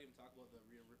 that's why I didn't talk about the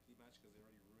Rhea Ripley match, because they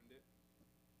already ruined it.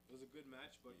 It was a good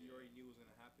match, but you Yeah. already knew it was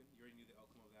gonna happen. You already knew the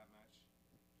outcome of that match.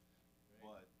 Right?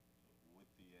 But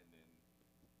with the ending,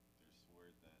 there's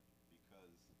word that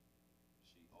because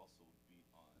she also beat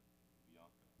on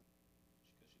Bianca,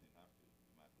 because she didn't have to,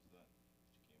 the match was done.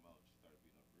 She came out, she started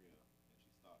beating up Rhea, and she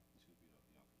stopped to beat up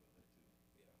Bianca Belair too.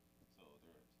 Yeah. So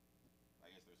I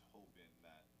guess there's hope in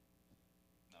that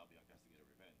now Bianca has to get a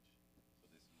revenge. So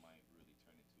this might really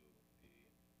turn into a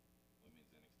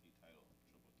women's NXT title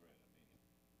triple threat at Mania,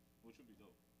 which would be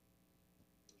dope.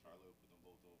 Charlotte will put them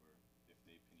both over. If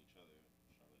they pin each other,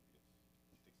 Charlotte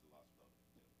she takes the loss without a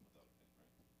pin, right?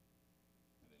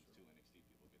 And then Sure. two NXT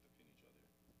people get to pin each other,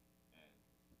 and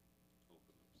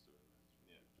Open up storylines for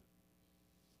the Yeah. future.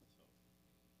 so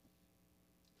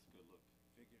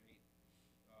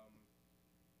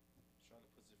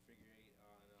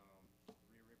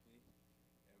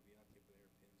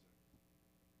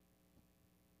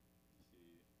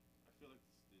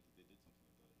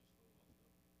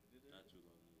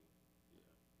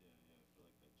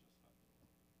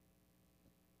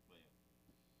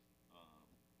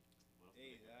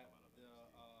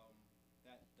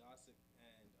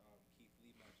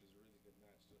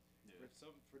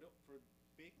for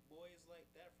big boys like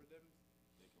that, for them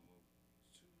They can move.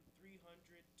 two, 300,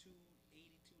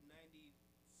 280, 290,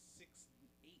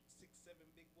 6'8", 6'7"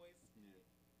 big boys, Yeah.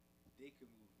 they can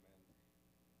move, man.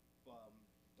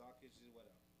 Dawkins did what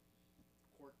a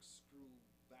corkscrew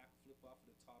backflip off of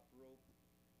the top rope.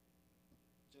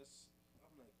 Just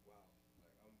I'm like, wow,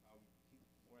 like I'm he,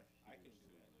 what I can Huge do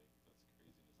too. that. Like that's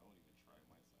craziness. I won't even try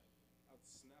my side. I'd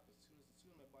snap as soon as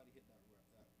my body hit that ring,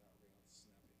 I'd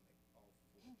snap it like all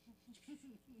four.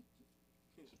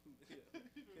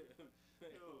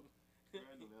 Yo,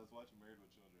 randomly, I was watching Married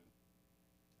with Children,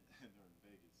 and they're in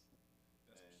Vegas.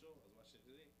 That's And for sure. I was watching it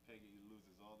today. Peggy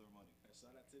loses all their money. I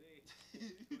saw that today.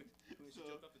 when she So-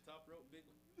 jumped off the top rope, big.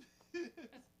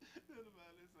 And the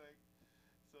man is like,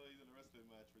 so he's in a wrestling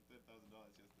match for $10,000.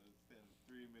 He has to stand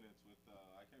 3 minutes with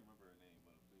I can't remember her name,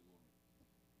 but a big woman.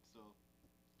 So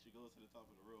she goes to the top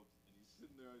of the ropes, and he's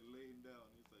sitting there laying down.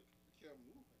 He's like, I can't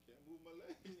move my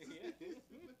legs. And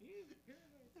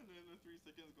then the 3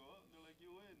 seconds go out, and they're like,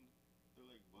 you win. They're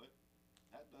like, what?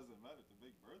 That doesn't matter to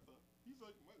Big Bertha. He's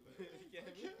like, my legs. Yeah,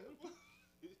 I can't move.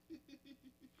 It's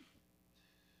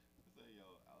like,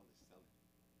 yo, Al is selling.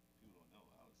 People don't know,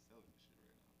 Al is selling this shit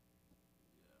right now.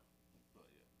 Yeah. But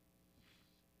yeah.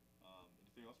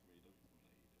 Anything else from AEW? From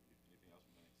AEW? Anything else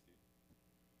from NXT?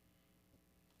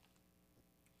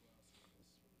 What else I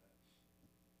missed from that?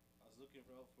 I was looking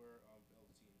for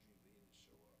Velveteen Dream, but he didn't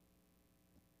show up.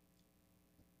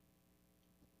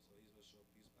 So he's supposed to show up.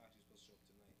 He's actually supposed to show up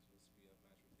tonight. It's supposed to be a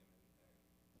match with him and Roderick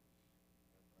Strong.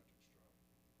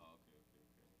 Oh, okay.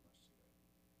 Match tonight.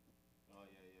 Oh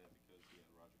yeah, because he had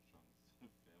Roger Strong's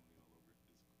family all over his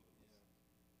clothes. Yeah.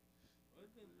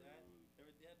 Other than that, Rude.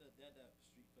 they had that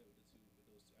street fight with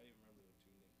those two. I didn't remember the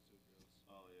two girls.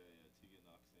 Oh yeah, Tegan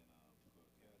Knox and Dakota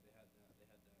Kai. Yeah, they had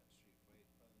that street fight. Other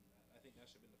than that, I think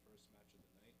that should have been the first match of the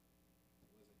night.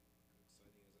 It wasn't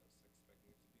exciting as I was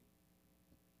expecting it to be.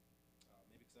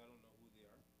 Maybe because I don't know who they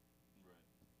are, Right.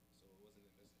 so it wasn't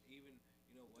even.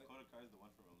 You know what? Dakota Kai is the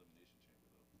one from Elimination Chamber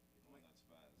though. The one that's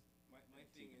fast. My And thing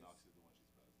Tegan is, Knox is the one she's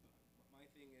fast behind. my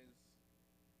thing is,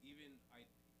 even I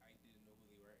didn't know who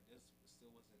they were. This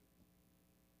still wasn't exciting.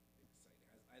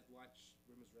 I watched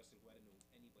women's wrestling who I didn't know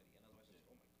anybody, and I was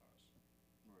watching. Yeah. Oh my gosh,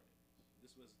 Right.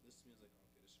 this seems like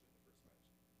okay, this should be the first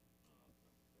match. Oh, okay.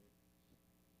 Right?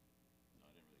 No,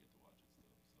 I didn't really get to watch it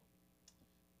still.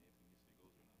 So anything you say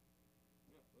goes or not.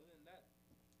 Yeah. Other than that,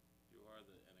 You are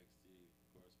the NXT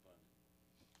correspondent.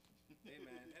 hey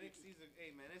man, NXT's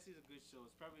a good show.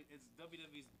 It's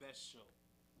WWE's best show.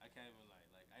 I can't even lie.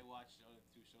 Like I watched the other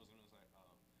two shows and it was like,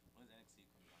 oh, when's NXT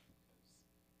coming on? Because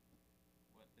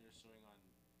what they're showing on,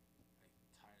 like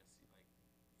tired of like,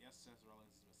 yes, Seth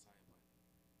Rollins is Messiah, but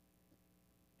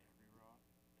every Raw,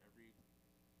 every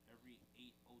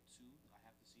 8:02, I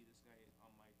have to see this guy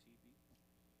on my TV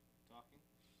talking.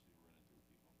 So you're running through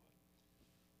people, but.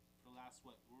 For the last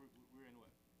we're in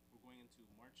what? We're going into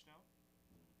March now,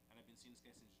 and I've been seeing this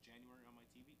guy since January on my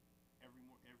TV. Every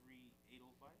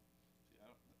 8:05. See, that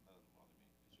doesn't bother me.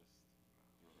 It's just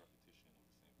the repetition of the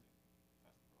same thing.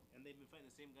 That's the problem. And they've been fighting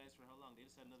the same guys for how long? They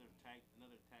just had another tag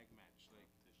match. Like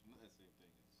Repetition. That same thing is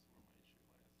where my issue lies.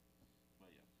 But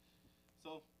yeah.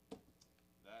 So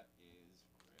that is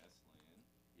wrestling.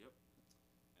 Yep.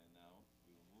 And now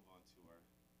we will move on to our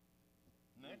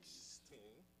next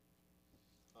thing.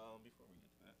 Before we get to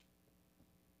that,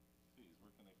 please,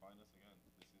 where can they find us again?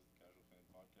 This is the Casual Fan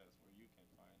Podcast, where you can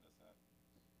find us at.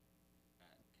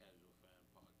 At Casual Fan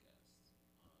Podcast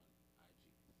on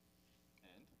IG,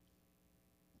 And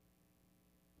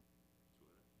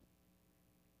Twitter.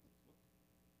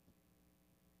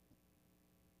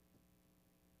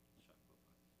 Shut the fuck up.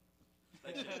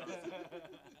 That shit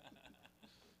awesome.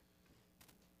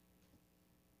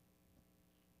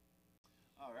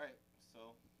 all right,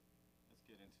 so let's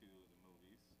get into the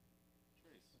movies.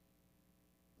 Trace.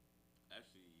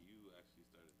 Actually, you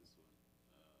started this one.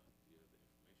 You have the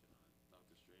information on it.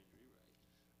 Doctor Strange rewrite.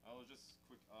 I was just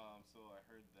quick. So I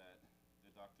heard that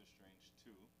the Doctor Strange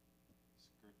 2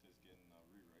 script is getting a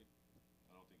rewrite.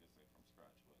 I don't think it's like from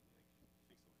scratch, but like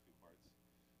fix up a few parts.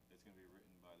 It's gonna be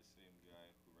written by the same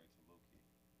guy who writes Loki.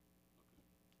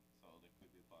 Okay. So there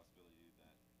could be a possibility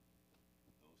that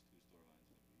those two storylines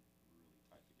are gonna be really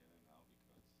tied together now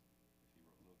because if he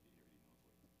wrote Loki, he already knows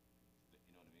what.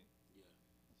 You know what I mean? Yeah.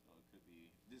 So it could be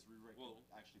this rewrite Well-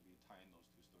 could actually be tying those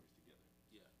two stories together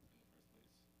Yeah. in the first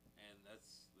place. And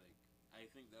that's like, I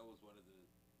think that was one of the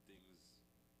things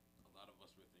a lot of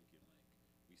us were thinking. Like,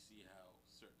 we see how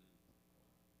certain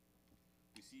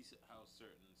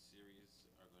series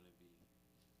are going to be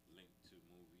linked to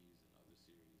movies and other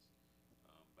series.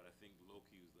 But I think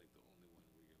Loki was like the only one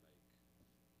where you're like,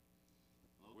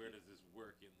 where Okay. does this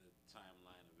work in the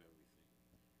timeline of everything?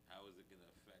 How is it gonna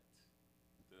affect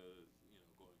the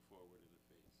going forward in the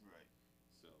phase? Right.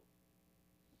 So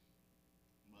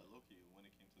But Loki, when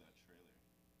it came to that trailer,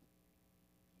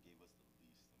 it gave us the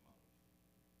least amount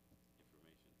of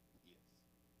information. yes.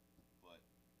 But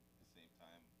at the same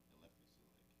time, it left us with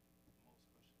like most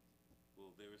questions.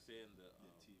 Well, they were saying The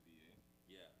TVA,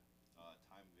 yeah,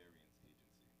 Time Variance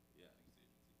Agency. yeah. I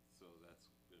think it's agency. So that's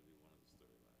gonna be one of the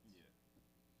storylines. Yeah.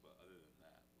 But other than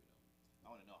that, we don't. I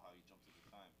want to know how he jumps into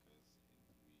time because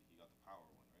he got the power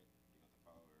one, right? He got the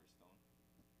power stone.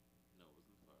 No, it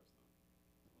wasn't the Power Stone.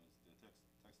 It was the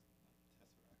Tesseract.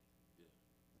 Yeah,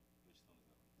 Which stone is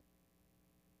that one?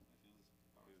 I feel this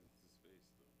power because stone. it's the space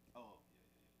stone. Oh, yeah.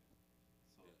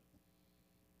 So,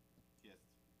 Yeah. yes,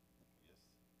 yes, he can travel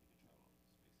space and time. Yeah.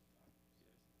 Space and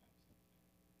time, same thing.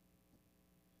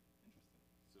 Interesting.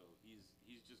 So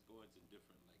he's just going to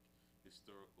different like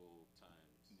historical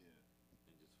times Yeah.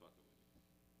 and just fucking with it.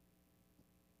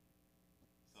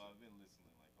 So I've been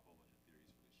listening like a whole bunch of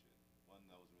theories for this shit. One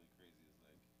that was really crazy is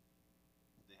like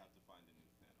they have to find the new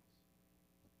Thanos.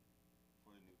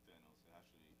 For the new Thanos, it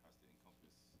actually has to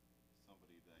encompass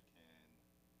somebody that can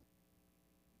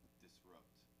disrupt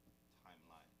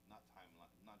timeline, not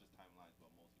just timelines,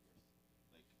 but multiverse.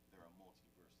 Like they're a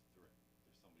multiverse threat.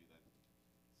 There's somebody that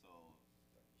so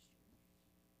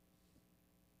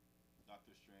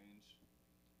Doctor Strange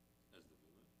As the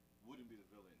villain. wouldn't be the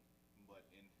villain, but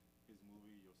in his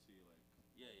movie you'll see like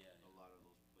Yeah. a lot of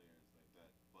those players like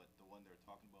that. But the one they're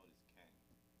talking about is Kang.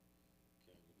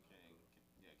 Kang the Conqueror.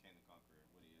 Yeah, Kang the Conqueror.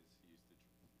 What he is,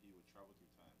 he would travel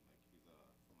through time. Like he's from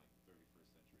like 31st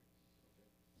century. Okay.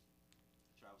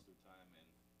 Travels through time and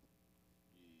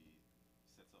he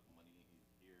sets up money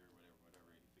here, whatever.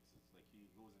 He fixes like he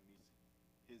goes and meets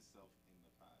his self in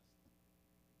the past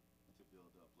to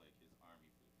build up like his army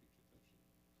for the future type shit.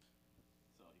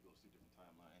 So he goes through different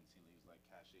timelines. He leaves like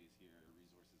caches here,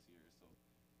 resources here. So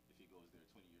if he goes there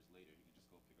 20 years later, he can just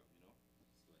go pick up, you know.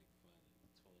 It's like finding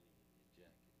 20 in your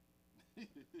jacket.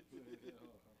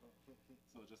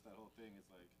 So just that whole thing is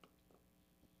like,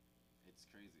 it's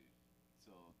crazy.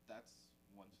 So that's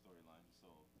one storyline. So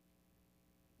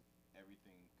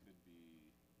everything could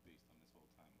be based on this whole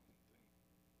timeline thing.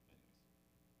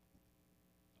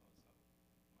 Anyways,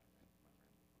 that was my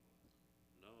ramble for the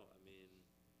last. No,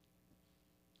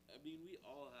 I mean we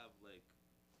all have like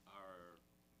our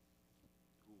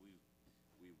who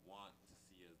we want to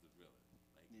see as the villain.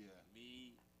 Like Yeah.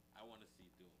 me, I want to see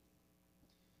Doom.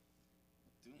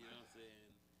 Doom. You know what I'm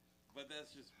saying? But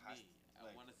that's just Has me. to, I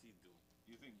like- want to see Doom.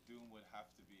 You think Doom would have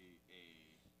to be a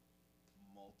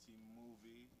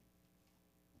multi-movie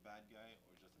bad guy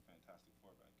or just a Fantastic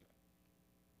Four bad guy?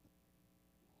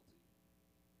 Multi.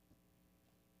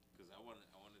 Because I want to.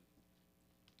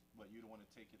 But you'd want to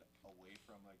take it away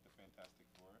from like the Fantastic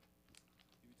Four?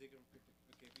 If you take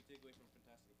away from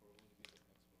Fantastic Four, who would be the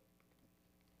next one?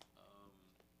 Um.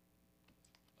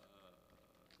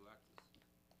 Galactus.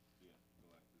 Yeah,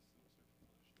 Galactus, Silver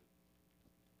Surfer, all that shit.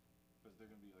 Because they're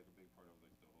gonna be like a big part of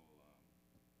like the whole what's it?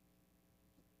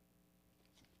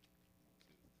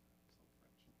 So French.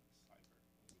 Cyber.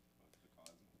 What the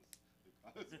cosmos. The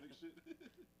cosmic shit.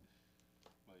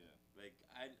 But yeah. Like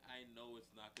I know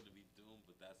it's not gonna be Doom,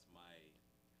 but that's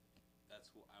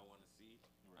who I want to see.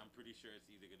 Right. I'm pretty sure it's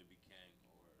either gonna be Kang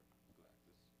or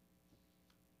Galactus.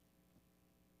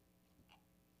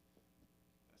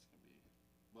 That's gonna be.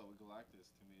 Well, with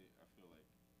Galactus, to me, I feel like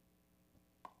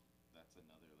that's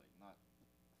another like not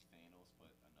Thanos,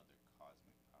 but another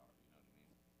cosmic power. You know what I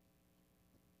mean?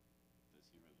 Does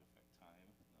he really affect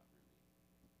time? Not really.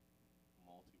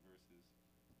 Multiverses.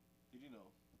 Did you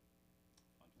know?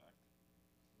 Fun fact.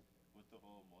 With the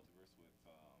whole multiverse with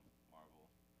Marvel,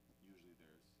 usually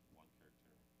there's one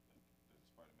character. Like there's a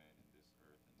Spider-Man in this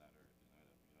Earth and that Earth, and you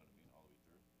know what I mean, all the way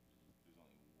through. There's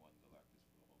only one Galactus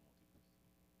for the whole multiverse.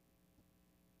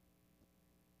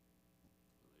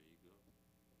 So there you go.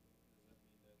 Does that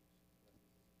mean that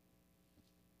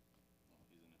No,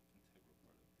 he's an integral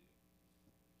part of the.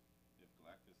 If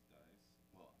Galactus dies,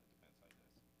 well, it depends how he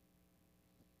dies.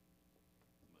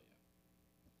 But yeah,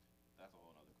 that's a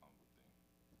whole other comic book thing.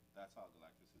 That's how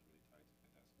Galactus is really tied to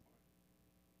Fantastic Four.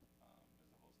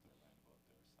 There's a whole storyline about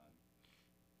their son,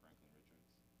 Franklin Richards.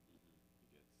 Mm-hmm. He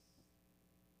gets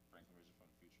Franklin Richards from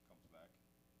the future comes back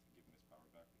to give him his power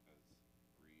back because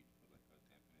Reed put like a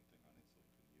dampening thing on it so he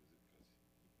couldn't use it because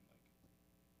he can like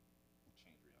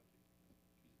change reality. Like,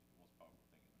 he's the most powerful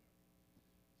thing in the universe.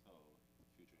 So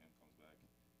future him comes back,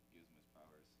 gives him his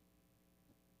powers.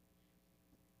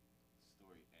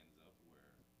 Story ends up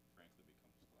where Franklin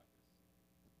becomes Galactus.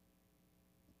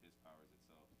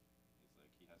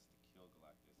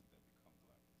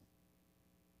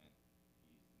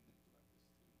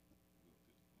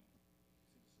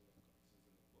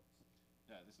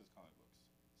 this is comic books.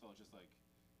 So just like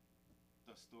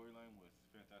the storyline with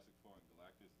Fantastic Four and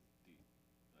Galactus is deep.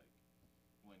 Like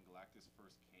when Galactus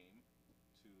first came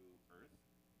to Earth,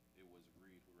 it was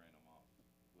Reed who ran him off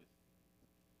with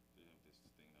they have this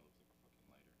thing that looks like a fucking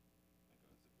lighter,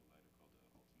 like a Zippo lighter called the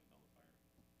Ultimate Nullifier,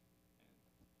 and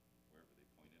wherever they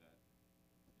point it at,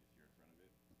 if you're in front of it,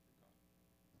 you're gone.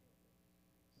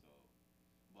 So,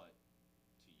 but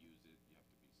to use it, you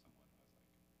have to be someone who has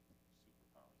like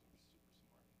superpowers or super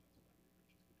smart, and that's why Reed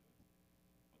Richards could do it.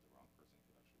 But the wrong person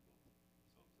could actually blow themselves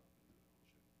up and do that whole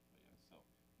shit. But yeah, so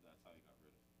that's how he got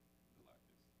rid of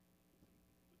Galactus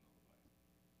with Nullifier.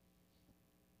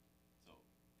 So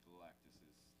Galactus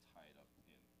is tied up in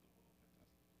the whole Fantastic Four.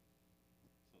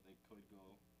 So they could go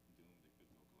Doom, they could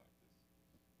go Galactus.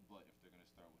 But if they're gonna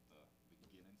start with the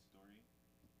beginning story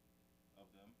of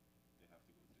them, they have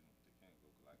to go Doom. They can't go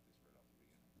Galactus right off the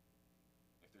beginning.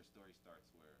 If their story starts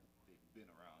where they've been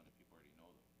around and people already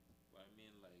know them. But I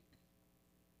mean, like,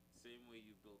 same way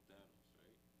you built Thanos,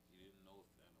 right? You didn't know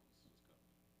Thanos was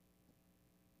coming,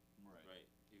 Right. right?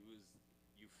 It was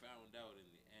you found out in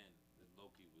the end that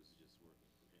Loki was just working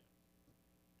for him,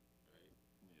 right?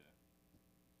 Yeah.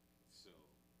 So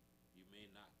you may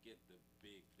not get the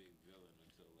big villain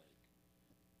until like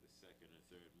the second or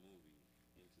third movie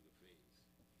into the phase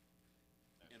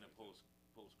in a Actually, post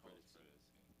credit post scene. credits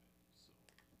scene. Yeah. So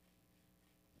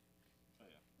Oh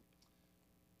yeah.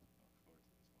 Look forward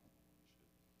to this Marvel movie shit.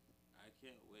 I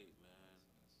can't wait, man.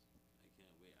 Nice. I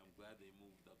can't wait. I'm glad they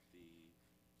moved up the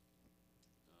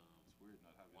It's weird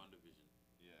not having. WandaVision.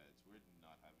 Yeah, it's weird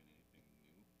not having anything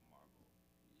new Marvel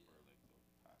Yeah. for like the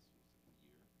past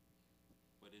year.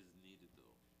 But it's needed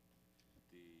though.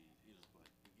 The you know,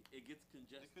 it gets They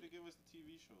congested. could have given us the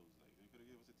TV shows. Like they could have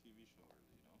given us a TV show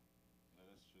early. You know. Let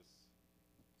us just.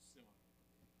 Similar.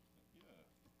 Yeah.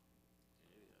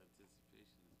 Hey,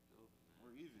 anticipation is building, man. Or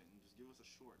even just give us a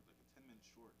short, like a 10-minute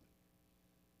short.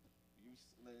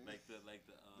 Like, like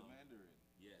the the Mandarin.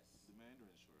 yes. The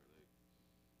Mandarin short, like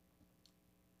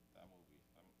that movie.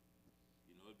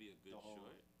 You know, it'd be a good The whole-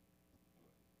 short.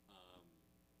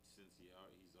 Since he's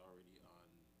already on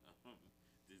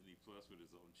Disney Plus with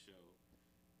his own show.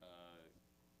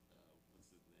 What's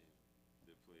his name?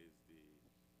 That plays the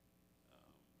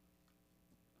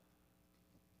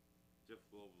Jeff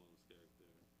Goldblum's character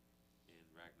in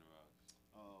Ragnarok.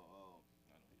 Oh,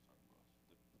 I know what you're talking about.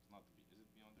 It's not the is it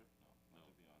Beyonder? No, not No.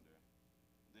 the Beyonder.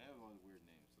 They have all the weird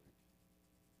names, like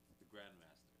The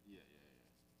Grandmaster. yeah.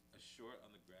 A short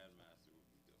on the Grandmaster would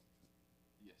be dope.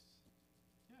 Yes.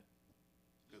 Yeah.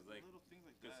 Because Just like, little things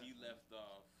like because that. he man. left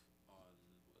off on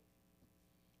what?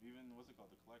 Even what's it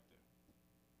called? The Collector.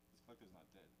 This Collector's not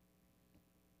dead.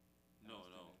 No,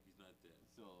 Thanos didn't. he's not dead.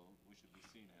 So we should be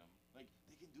seeing him. Like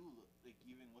they can do like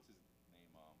even what's his name?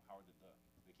 Howard the Duck.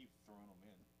 They keep throwing him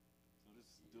in. So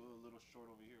just do a little short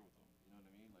over here with him. You know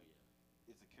what I mean? Like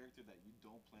Yeah, it's a character that you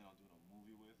don't plan on doing a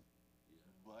movie with, yeah.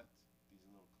 but these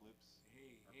little clips.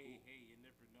 Hey, Are hey, cool. hey! You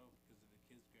never know because of the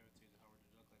kids gravitated to Howard the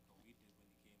Duck like how we did when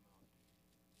he came out.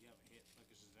 You have a hit like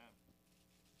a Shazam.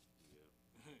 Yeah.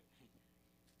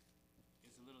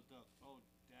 It's a little duck. Oh,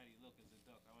 daddy, look, it's a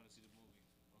duck. I want to see the movie.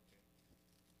 Okay.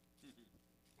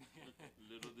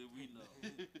 Little did we know.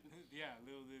 Yeah,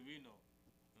 little did we know.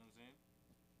 You know what I'm saying?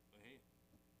 But hey,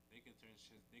 they can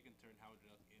turn Howard the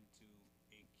Duck into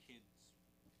a kid's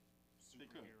They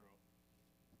could. superhero,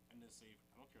 and then say,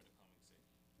 I don't care what the comics say.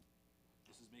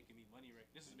 This is making me money, right?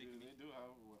 This is They making do, me. they do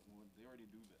have they already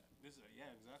do that. This is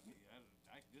yeah, exactly.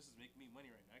 This is making me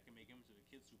money right now. I can make him into a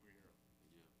kid superhero,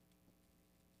 Yeah.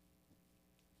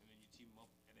 and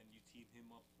then you team him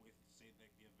up, with say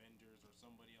like the Avengers or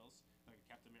somebody else, like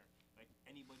Captain America, like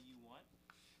anybody you want.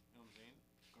 You know what I'm saying?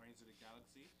 Guardians of the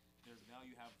Galaxy. There's now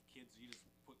you have kids. You just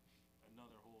put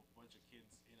another whole bunch of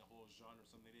kids in a whole genre,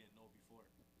 something they didn't know before,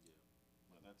 Yeah.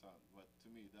 But to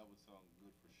me that would sound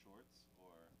good for shorts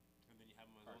or. and then you have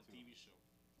him on his own Cartoon. TV show.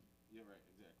 Yeah, right.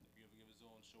 Exactly. You have him his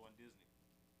own show on Disney.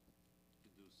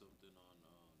 Could do something on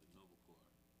the Nova Corps.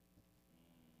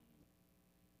 Mm,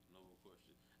 Nova Corps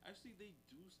shit. Actually, they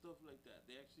do stuff like that.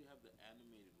 They actually have the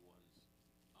animated ones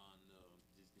on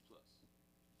Disney Plus.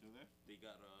 do they? They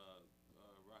got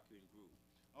Rocket and Groot.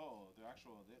 Oh, they're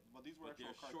actual. But these were But they're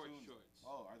actual cartoons. shorts.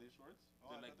 Oh, are they shorts?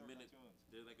 Oh, They're I like thought they were minute. cartoons.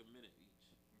 They're like a minute each.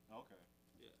 Okay.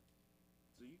 Yeah.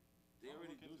 So they I'll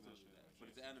already look do into stuff that like shit, that, but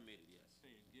it's actually. animated. Yes. So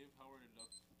you give Howard the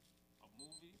Duck a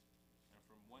movie, and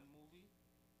from one movie,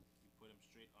 you put him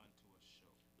straight onto a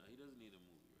show. No, he doesn't need a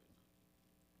movie right now.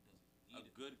 He doesn't need it.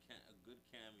 A good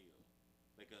cameo,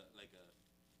 like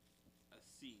a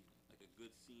scene, like a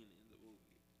good scene in the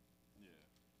movie. Yeah.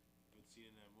 Good scene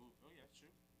in that movie. Oh yeah,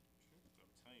 true.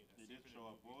 I'm telling you, that He scene did from show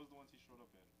the up. movie. What was the ones he showed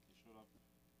up in? He showed up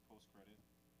post credit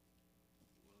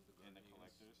One of the in the Guardians.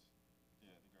 collectors.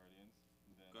 Yeah, the Guardians.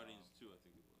 And then, Guardians 2, I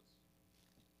think it was.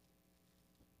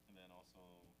 and then also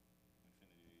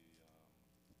Infinity.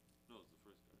 No, it was the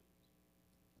first Guardians.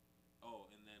 Oh,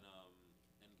 and then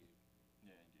Endgame.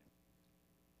 Yeah, Endgame.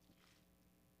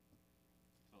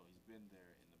 So he's been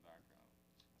there in the background.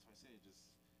 That's why I say just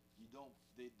you don't.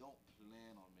 They don't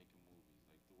plan on making movies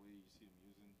like the way you see them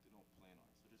using. They don't plan on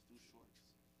it. So just do shorts.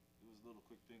 It was little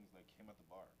quick things like him at the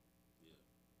bar. Yeah.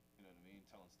 You know what I mean?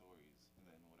 Telling stories and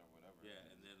then whatever. Yeah,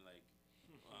 and then like,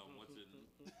 what's her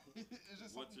it's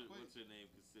just something quick. what's her name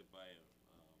could sit by him?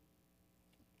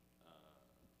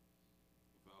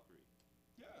 Valkyrie.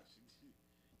 Yeah.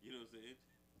 You know what I'm saying?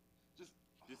 Just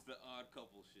Just the odd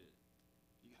couple shit.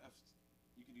 you have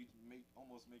you can make it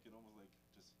almost like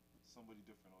just somebody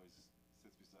different always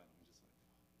sits beside him. He's just like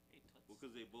Hey, Toots. Well,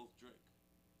 because they both drink.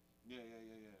 yeah.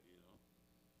 You know.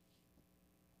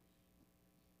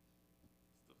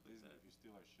 Stuff like Listen, that. if you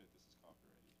steal our shit, this is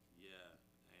copyrighted. Yeah,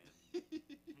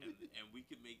 and we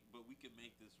can make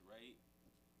this right,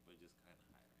 by just kind of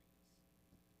hiring us.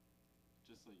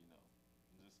 Just so you know,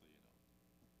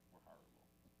 we're horrible.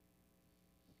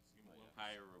 Just give me But one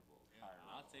yeah. Hireable. Yeah,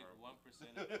 I'll take Horrible.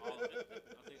 1% of all of it.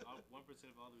 I'll take 1%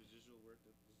 of all the residual work.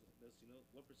 That's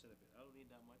 1% of it. I don't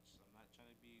need that much. I'm not trying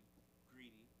to be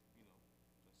greedy.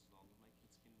 Just as long as my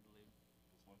kids can live.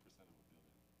 It's 1% of a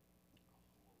billion. A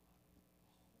whole lot.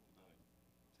 Is that like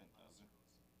 10,000?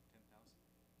 10,000.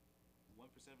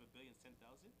 1% of a billion is 10,000.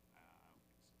 I don't think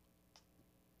so.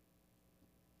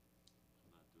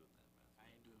 I'm not doing that math. I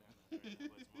ain't right doing now. that math right now,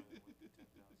 but it's more than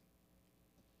 10,000.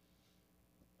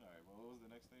 All right. Well, what was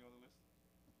the next thing on the list?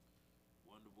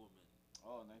 Wonder Woman.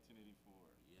 Oh, 1984.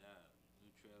 Yeah, new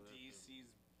trailer.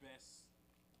 DC's best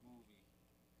movie,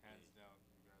 hands Yeah. down,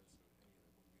 regardless of any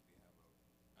other movie they have out.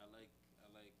 I like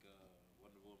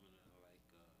Wonder Woman and I like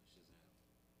Shazam.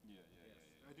 Yeah.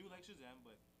 I do like Shazam,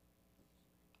 but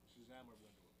Shazam or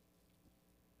Wonder Woman.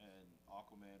 And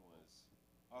Aquaman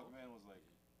was like,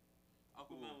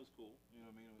 Aquaman Cool. was cool. you know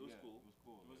what I mean? It was Yeah, cool. It was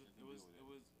cool. It was Like, I it can was deal it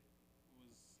with was it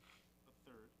was a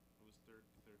third. It was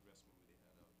the third best movie they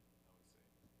had out. I would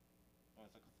say Oh,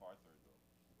 it's like a far third though.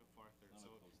 a far third. Not a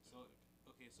So close third, so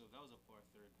like- okay, so if that was a far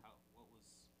third. What was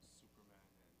Superman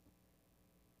and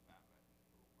Batman?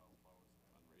 How far was that?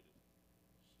 Unrated.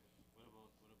 Shit.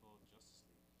 What about Justice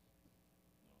League?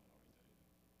 No, I don't rate that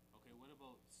either. Okay, what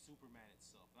about Superman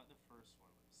itself? Not the first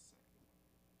one, but the second one.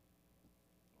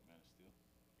 Oh, Man of Steel.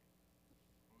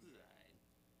 What was This is that? alright.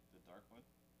 The dark one.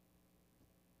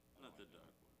 I Not don't the like that.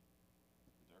 dark one.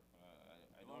 The dark one.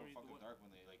 I The know one where- fucking the one- dark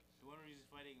when they like. The one where he's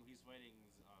fighting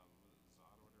Zod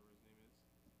or whatever his name is.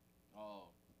 Oh,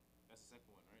 That's the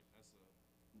second one, right? That's the.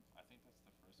 I think that's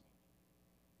the first one.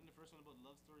 Isn't the first one about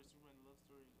love story, Superman love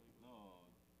story? Like, No,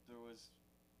 there was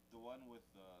the one with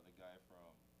the guy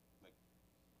from like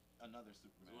another It was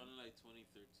Superman. one in like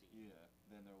 2013. Yeah.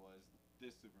 Then there was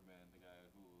this Superman, the guy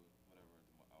who whatever.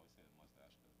 I always say the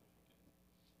mustache because the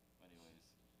fucking. Anyways,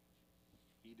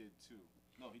 he did two.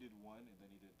 No, he did one, and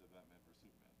then he did the Batman vs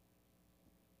Superman.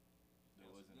 There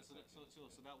yeah, wasn't a so,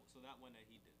 second. so that one that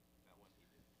he did. That one he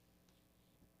did.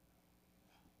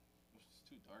 It's just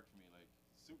too dark for me. Like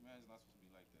Superman's not supposed to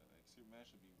be like that. Like Superman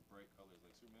should be bright colors.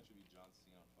 Like Superman should be John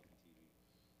Cena on fucking TV.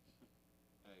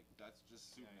 Like that's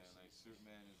just Yeah, Superman. he's- Like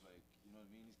Superman is like, you know what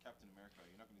I mean? He's Captain America.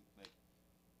 You're not gonna like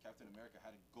Captain America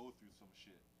had to go through some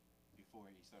shit before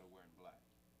he started wearing black.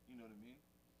 You know what I mean?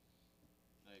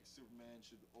 Like Superman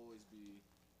should always be.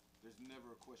 There's never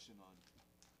a question on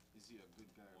is he a good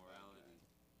guy or bad Morality.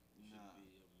 guy. It should Nah. be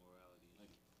a morality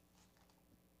Like issue.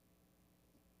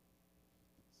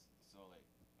 so like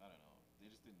I don't know. They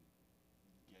just didn't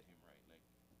get him right. Like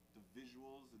the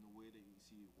visuals and the way that you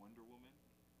see Wonder Woman,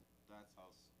 that's how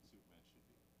Superman should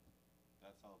be.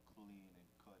 That's how clean and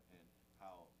cut and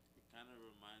how It kind of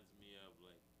reminds me of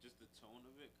like just the tone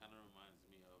of it. Kind of reminds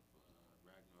me of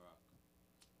Ragnarok.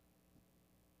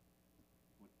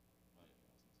 what. Oh yeah, I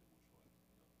was gonna say which one.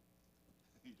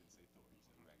 He didn't say Thor. He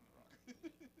said Ragnarok.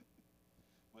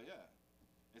 But yeah,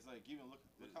 it's like even look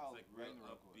It's how like real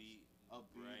Ragnarok upbeat, was.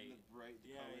 Upbeat, and the bright,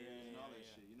 the Yeah, colors, yeah, and all yeah, that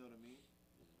yeah. shit. You know what I mean?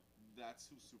 You know? That's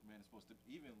who Superman is supposed to.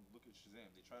 Even look at Shazam.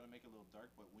 They try to make it a little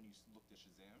dark, but when you looked at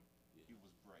Shazam, Yeah. he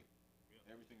was bright. Yep.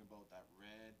 Everything about that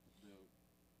red,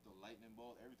 the lightning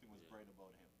bolt, everything was Yeah. bright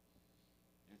about him.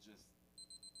 It's just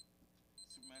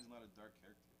Superman's not a dark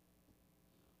character.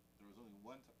 There was only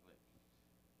one time, like,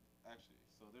 actually,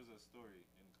 so there's a story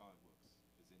in comic books.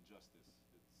 It's Injustice.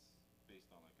 It's based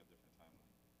on like a different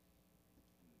timeline,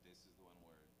 and this is the one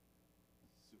where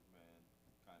Superman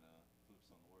kind of flips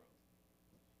on the world.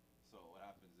 So what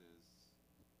happens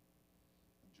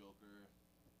Joker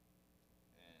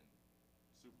and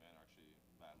Superman are actually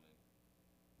battling,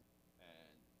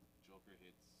 and Joker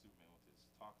hits Superman with his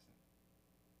toxin.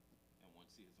 And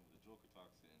once he hits him with the Joker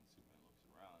toxin, Superman looks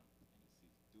around and he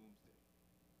sees Doomsday.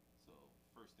 So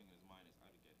first thing in his mind is how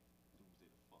to get Doomsday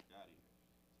the fuck out of here.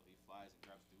 So he flies and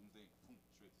grabs Doomsday, boom,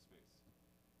 straight to space.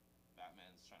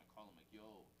 Batman's trying to call him like,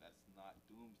 yo, that's not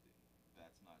Doomsday.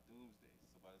 That's not Doomsday.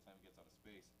 So by the time he gets out of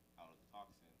space, out of the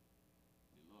toxin,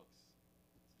 he looks.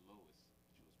 It's Lois.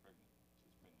 She was pregnant. She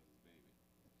was pregnant with his baby.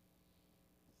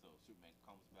 So Superman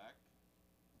comes back.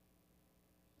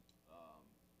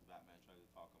 Batman tries to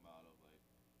talk him out of like,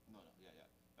 no, no, yeah, yeah.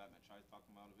 Batman tries to talk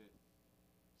him out of it.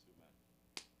 Superman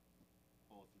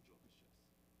hole through Joker's chest,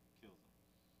 kills him,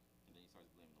 and then he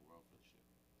starts blaming the world for the shit.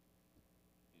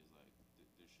 He's like,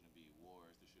 there shouldn't be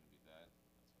wars, there shouldn't be that.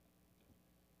 That's fine.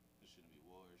 There shouldn't be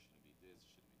wars, shouldn't be this,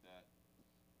 shouldn't be that.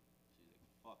 She's like,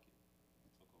 fuck it,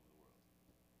 took over the world.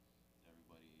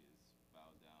 Everybody is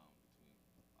bowed down between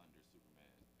under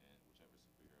Superman and whichever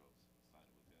superheroes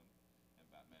sided with him, and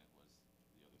Batman was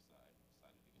the other side,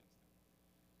 sided against him.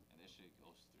 And this shit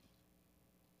goes through.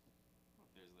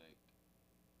 There's like,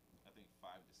 I think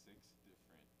 5 to 6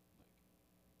 different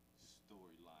like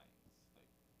storylines,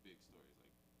 like big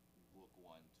stories, like book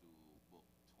 1 to book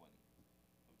 20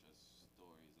 of just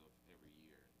stories of every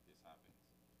year this happens.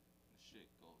 And the shit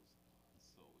goes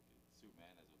so wicked.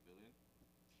 Superman as a villain,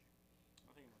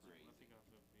 I think crazy. I think I have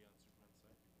to be on Superman's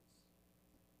side because I don't know what Batman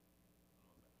can do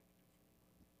for me, but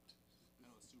I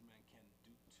know what Superman can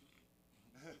do to me.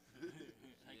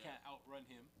 I Yeah. can't outrun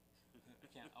him. I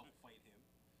can't outfight him.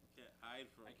 Can't hide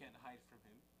from. I can't hide from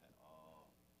him. At all.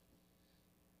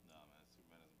 Nah, man,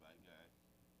 Superman is a bad guy.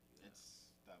 Yeah. It's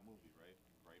that movie, right?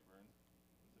 Brightburn.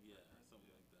 Was it Yeah, Brightburn?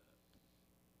 something Yeah. like that. Yeah.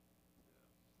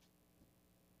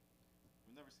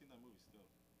 We've never seen that movie still.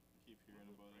 We keep hearing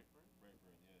What, about Brightburn? it.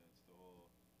 Brightburn, yeah. It's the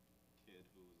whole kid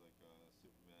who's like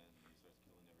Superman and he starts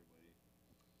killing everybody.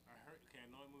 I heard. Okay, I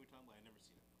know what movie you're talking about. I never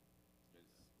seen it though.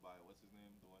 It's by, what's his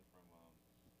name? The one from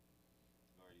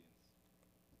Guardians.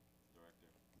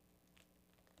 Director.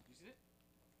 You seen it?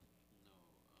 No.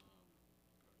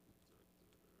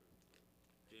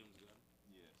 James Gunn.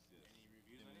 Yes, yes. Any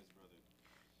reviews Him on and it? his brother.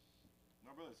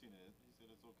 My brother's seen it. He said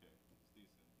it's okay. It's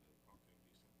decent. Okay,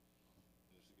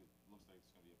 decent. Looks like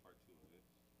it's gonna be a part 2 of it.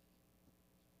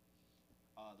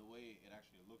 The way it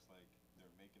actually looks like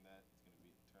they're making that, it's gonna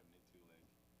be turned into like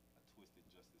a twisted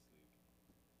Justice League.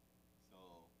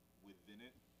 So within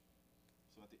it,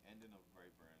 so at the ending of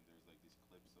Brightburn, there's like these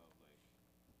clips of like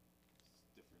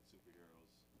different superheroes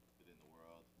within the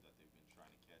world that they've been trying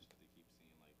to catch that they keep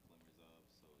seeing like glimmers of.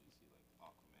 So you see like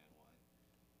Aquaman one,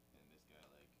 and this guy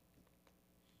like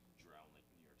drowned like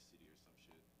New York City or some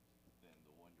shit. Then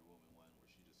the Wonder Woman one where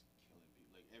she just killing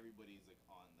people. Like everybody's like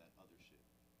on that other shit.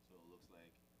 So it looks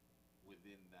like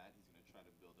within that he's gonna try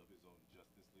to build up his own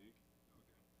Justice League,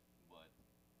 Okay. but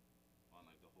on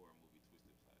like the horror movie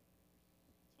twisted side.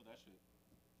 So that should,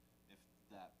 if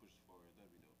that pushed forward,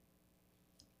 that'd be dope.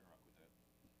 Can rock with that.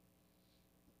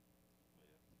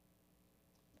 But yeah.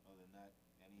 Other than that,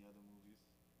 any other movies?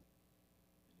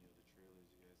 Any other trailers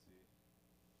you guys see?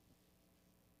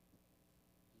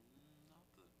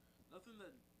 Nothing. Nothing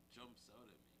that jumps out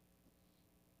at me.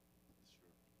 It's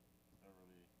true. I don't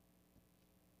really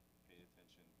pay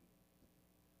attention.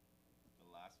 The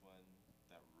last one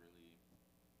that really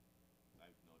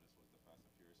I've noticed was the Fast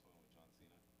and Furious one with John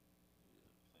Cena Yeah.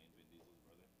 playing Vin Diesel's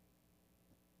brother.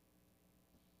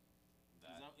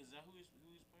 Is that who he's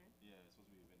playing? Yeah, it's supposed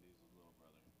to be Vin Diesel's little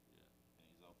brother, Yeah. and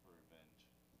he's out for revenge.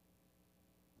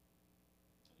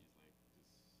 And he's like this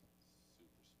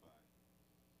super spy.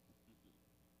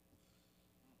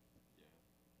 Yeah,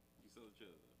 You saw the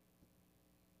trailer though.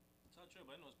 It's not true,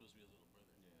 but I know it's supposed to be his little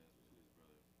brother. yeah, it's supposed to be his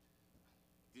brother.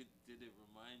 Did it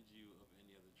remind you of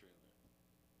any other trailer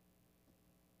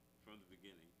from the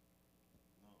beginning?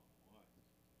 No, why?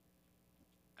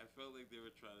 I felt like they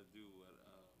were trying to do what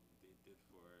they did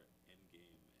for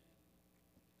Endgame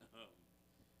and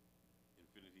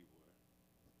Infinity War.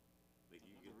 Like I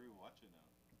you have could, to rewatch it now.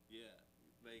 yeah,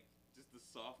 like just the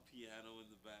soft piano in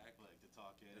the back. Like to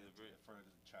talk in And the ver- in front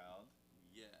of the child.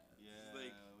 Yeah, Yeah, it's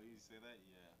like will you say that?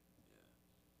 Yeah. yeah.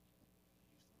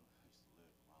 I used to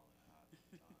live a mile and a half at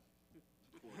a time.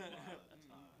 Quarter mile at a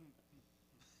time.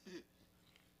 Used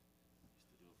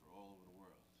to do it for all over the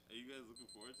world. Are you guys looking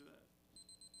forward to that?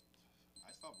 I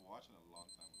stopped watching it a long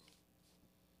time ago.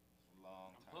 A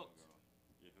long I'm time hooked. ago.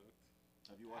 You're hooked.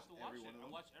 Have you I have watched to watch every it. one of I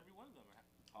them? watched every one of them.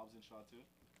 Hobbs and Shaw too?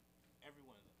 Every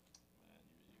one of them. Man,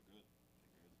 you're good.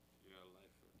 You're good. You're a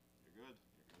lifer. You're good.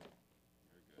 You're good.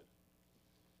 You're good.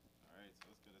 Alright, so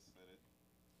let's get us set it.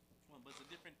 One know, but it's a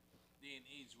different day and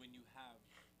age when you have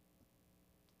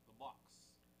the box.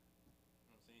 You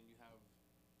know what I'm saying? You have.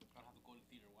 I don't have to go to the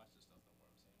theater and watch this stuff no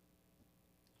more. I'm saying.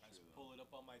 I just True, pull it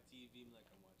up on my TV. I'm like,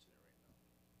 I'm watching it right now,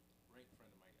 right in front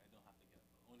of my. I don't have to get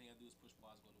up. The only thing I do is push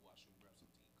pause, go to the washroom, grab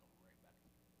something to eat, come right back.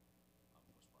 I'll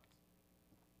push pause.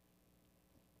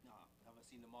 Nah, have I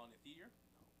seen them all in the theater? No.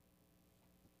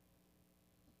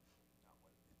 Not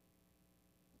one bit.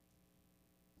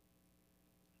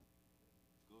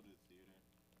 Go to the theater.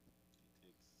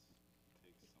 It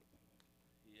takes something like.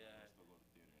 I Yeah, don't still go to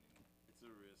the theater anymore. it's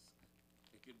a risk.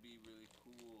 It could be really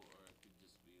cool, or it could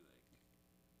just be like,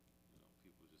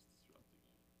 people just disrupting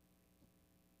you.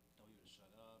 Tell you to shut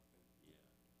up and Yeah,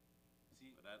 see.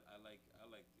 but I like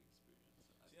the experience.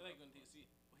 See, I like when see.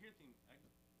 Well, here's the thing.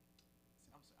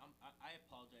 I'm sorry. I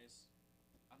apologize.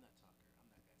 I'm not talker. I'm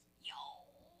that guy. It's like yo.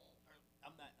 Or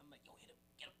I'm not. I'm like yo. Hit him.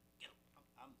 Get him. Get him.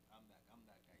 I'm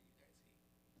that guy. You guys hate.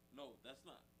 No, that's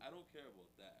not. I don't care about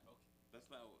that. Okay. That's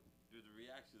not what. The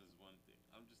reaction is one thing.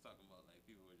 I'm just talking about like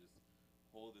people who are just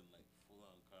holding like full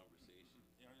on conversation.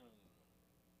 Yeah. No.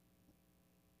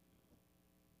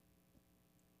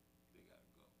 They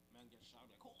gotta go. Man gets shot.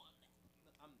 Like hold on.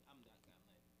 I'm that guy.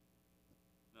 I'm like.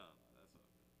 No, that's all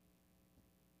good.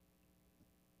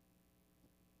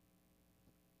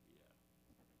 Yeah.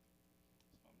 Perfect.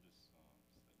 So I'm just setting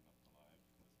up the live,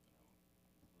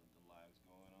 the live's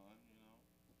going on, you know.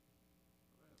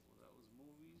 Alright, well that was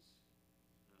movies.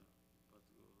 About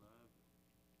to go live.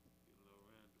 Get a little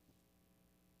random.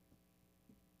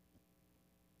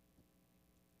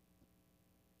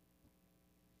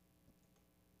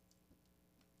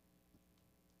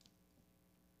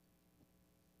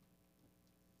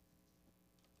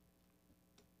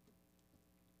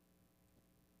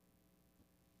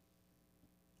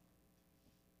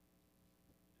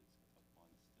 It's a fun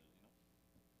still, you know.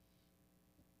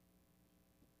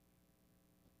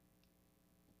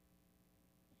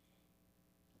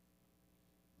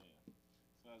 Yeah.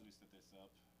 So as we set this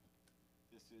up,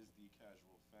 this is the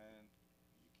Casual Fan.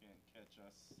 You can catch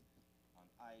us on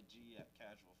IG at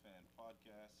Casual Fan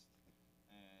Podcast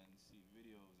and see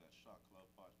videos at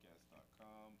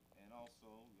shotclubpodcast.com. And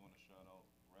also, we want to shout out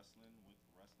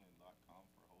wrestlingwithwrestling.com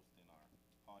for hosting our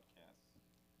podcast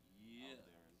Yeah. out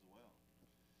there as well.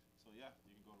 So yeah,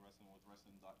 you can go to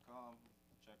wrestlingwithwrestling.com,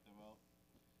 check them out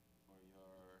for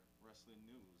your wrestling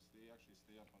news. They actually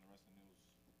stay up on the wrestling news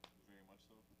very much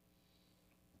so.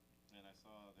 And I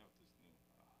saw they have this new.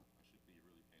 I should be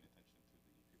really paying attention to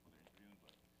the people they're interviewing,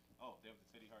 but they have the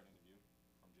Teddy Hart interview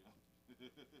from jail.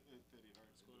 Teddy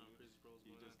Hart. What's going on, Crazy Bros?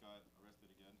 He just got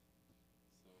arrested again.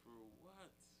 So For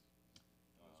what?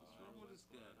 What's wrong with this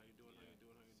guy? How you doing? How you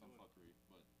doing? How you some doing? fuckery,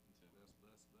 but it's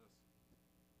him. Bless.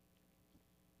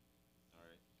 All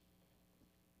right.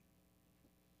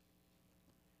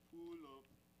 Pull up.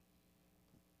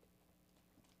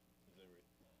 Is that right?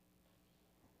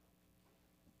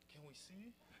 Can we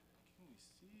see? Can we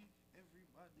see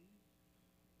everybody?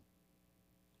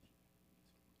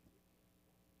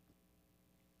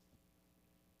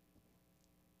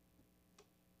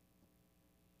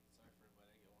 Sorry for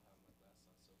everybody. I won't have my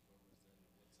glasses on. So whoever's in,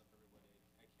 what's up, everybody?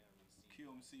 I can't really see.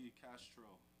 QMC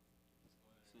Castro What's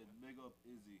going on? said, everyone? "Big up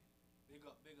Izzy, Big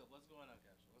up. What's going on,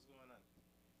 Castro? What's going on?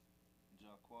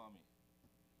 Jaquami.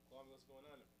 Kwame, what's going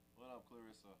on? What up,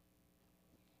 Clarissa?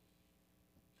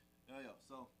 Yeah.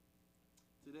 So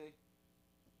today,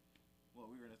 what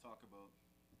we're gonna talk about?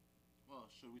 Well,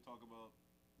 should we talk about?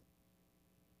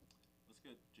 Let's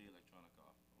get Jay Electronica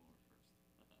over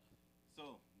first.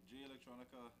 So Jay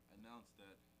Electronica announced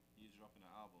that he's dropping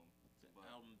an album. Said But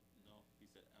album? No, he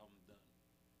said album done.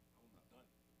 I'm not done.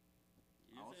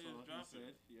 He didn't say he was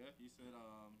dropping. he said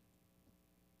now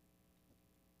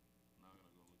I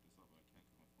gotta go look this up, but I can't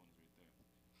because my phone is right there.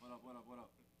 What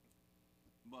up?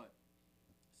 But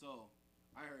so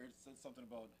I heard said something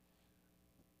about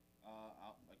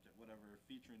like whatever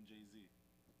featuring Jay-Z.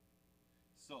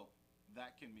 So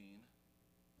that can mean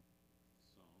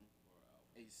Song or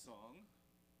album? a song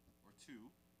or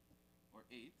two or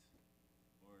 8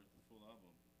 or the full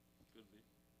album. Could be.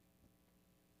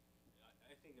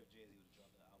 I think if Jay Z would have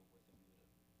dropped that album with him,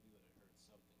 we would have heard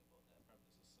something about that.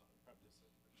 Probably just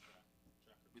a song. Probably just a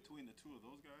track or two. Between the two of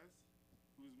those guys,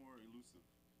 who's more elusive?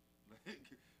 Like,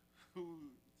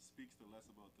 who speaks to less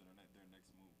about their next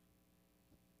move?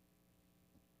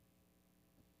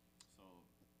 So,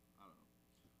 I don't know.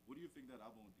 What do you think that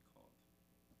album would be called?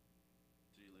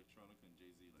 Jay Electronica and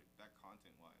Jay-Z, like that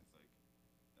content-wise, like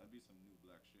that'd be some new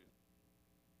black shit.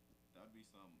 That'd be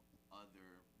some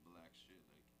other black shit,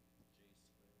 like J Squared.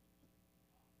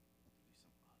 it'd be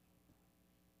some other.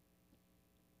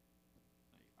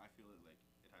 Like I feel it like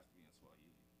it has to be in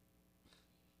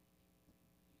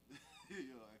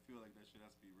Yo, I feel like that shit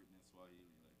has to be written in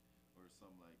Swahili, like, or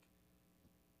some like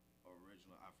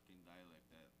original African dialect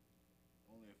that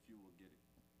only a few will get it.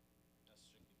 That's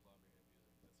strictly Bobby music.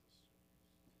 That's a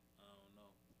I don't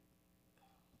know.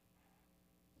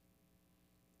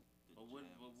 The But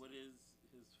jam what and is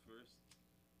his first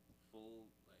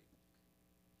full like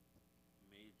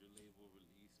major label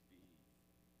release be?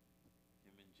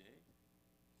 Him and Jay?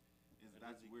 Is Or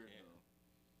that's does he weird care? though.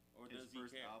 Or His does he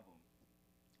first care? album.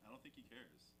 I don't think he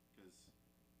cares because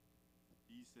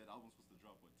he said album's supposed to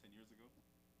drop what 10 years ago.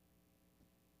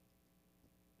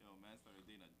 Yo, man started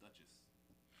dating a duchess.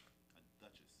 A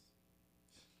duchess.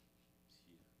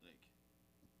 Yeah. Like,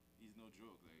 he's no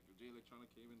joke. Like, if Jay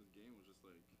Electronica came in this game, was just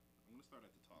like, I'm gonna start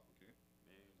at the top, okay?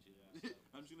 Man, Jay. Yeah.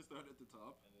 I'm just gonna start at the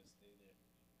top, and then stay there.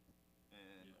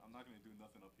 and Yeah. I'm not gonna do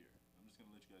nothing up here. I'm just gonna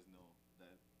let you guys know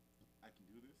that I can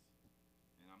do this,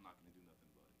 and I'm not gonna do nothing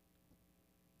about it.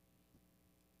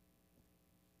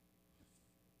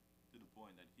 To the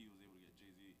point that he was able to get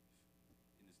Jay-Z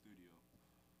in the studio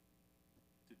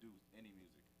to do any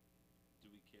music.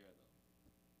 Do we care though?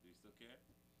 Do we still care?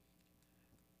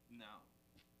 Now,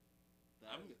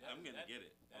 I'm gonna get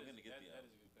it. I'm gonna get the That album.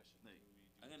 is a good question. Like,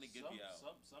 I'm gonna get some, the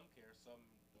album. Some care, some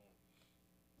don't.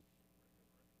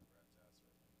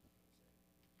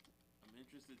 I'm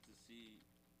interested to see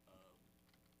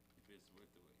if it's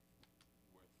worth the wait.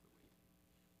 Worth the wait.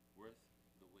 Worth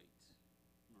the wait.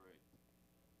 right.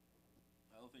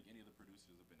 I don't think any of the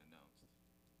producers have been announced.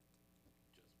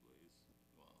 Just Blaze.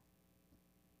 Well,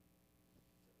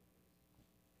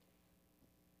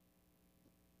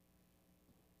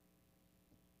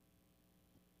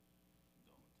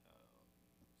 don't tell.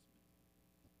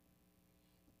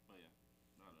 But yeah,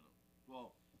 I don't know.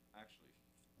 Well, actually,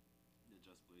 the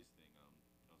Just Blaze thing. I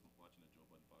was watching the Joe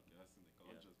Budden podcast and they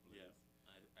call it Just Blaze. Yeah.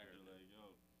 I heard They're that. like,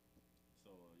 yo,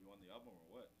 so you on the album or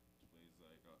what? Blaze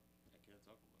like, I can't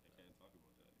talk about I that. can't talk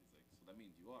about that. He's like, so that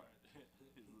means you are.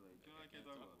 He's like, no, I can't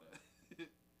talk about that.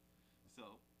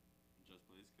 So, Just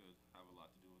Blaze could have a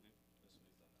lot to do with it. That's what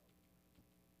he's done now.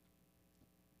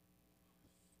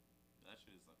 That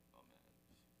shit is like, oh man.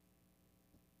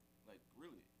 Like,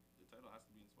 really, the title has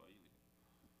to be in Swahili.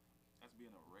 It has to be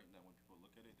in a writing that when people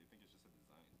look at it, they think it's just a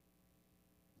design.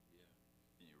 Yeah.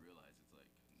 And you realize it's like,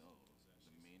 no,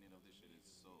 the meaning of this shit is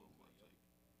so much like.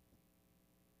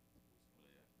 But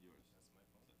yeah, yours. That's my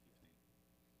phone. It's at 15.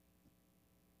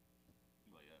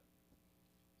 But yeah.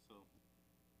 So,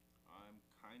 I'm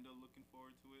kind of looking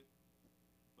forward to it,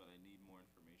 but I need more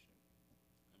information.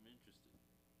 I'm interested.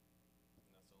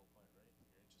 And that's the whole point, right?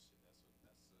 You're interested. That was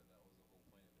the whole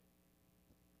point of it. Keep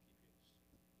you interested.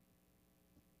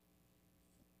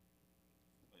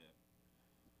 But yeah,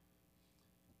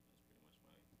 that's pretty much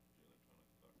my Jay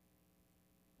Electronica talk.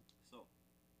 So,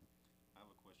 I have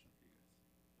a question for you guys.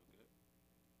 Okay.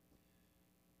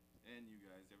 And you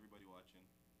guys, everybody watching,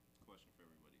 question for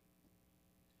everybody.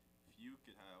 If you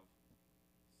could have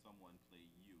someone play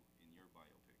you in your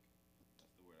biopic,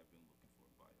 that's the word I've been looking for,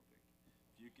 biopic.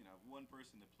 If you can have one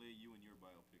person to play you in your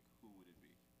biopic, who would it be?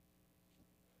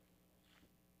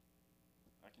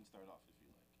 I can start off if you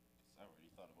like, because I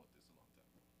already thought about this a long time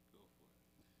ago. Go for it.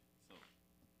 So,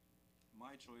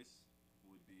 my choice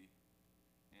would be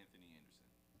Anthony Anderson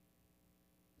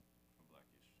from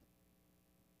Blackish.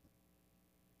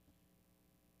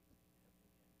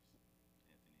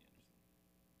 Anthony Anderson.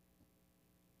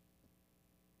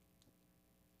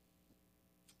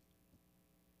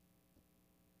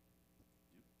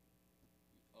 You?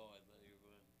 Oh, I thought you were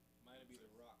going. Mine would be The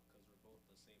Rock because we're both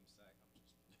the same sack. I'm just.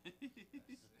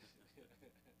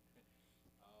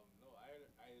 No,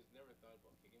 I never thought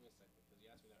about. Okay, give me a second because you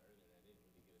asked me that earlier and I didn't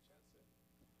really get a chance to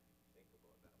think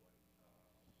about that one.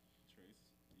 Trace,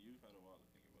 you've had a while to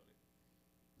think about it.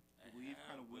 I We've have,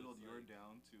 kind of but whittled it's yours like-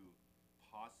 down to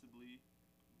possibly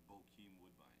Bokeem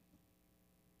Woodbine.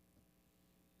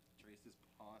 Trace is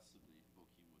possibly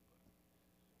Bokeem Woodbine.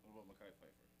 What about Mackay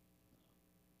Pfeiffer?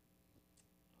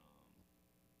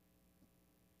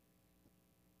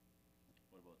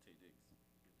 What about Tay Diggs?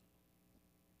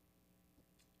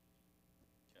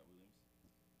 Cat Williams?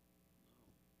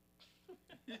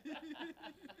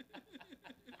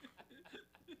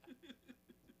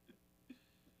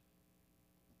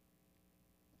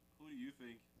 Who do you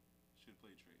think should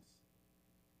play Trace?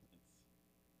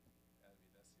 It's That's a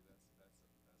better question.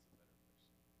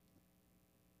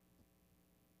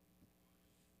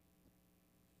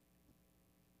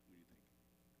 who do you think?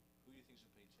 Who do you think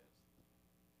should play chess?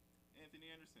 Anthony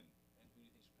Anderson. And who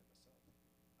do you think should play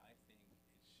myself? I think it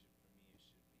should, for me, it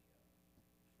should be.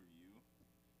 For you,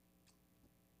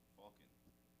 Falcon.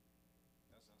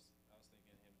 I was thinking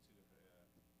him too.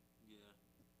 Yeah.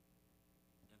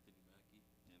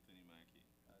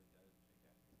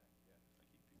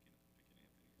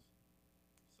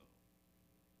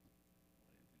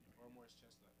 Morris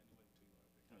Chestnut. Anyone two you want to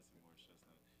pick? I say Morris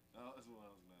Chestnut. No, that's what I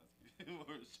was gonna ask you.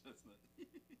 Morris Chestnut.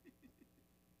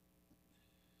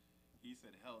 He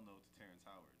said hell no to Terrence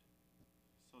Howard.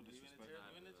 So disrespectful.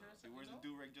 He wears a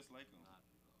do-rag just like him. Not at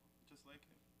all. Just like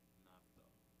him. Not at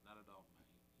all. Not at all, man.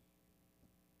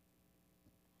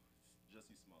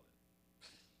 Jussie Smollett.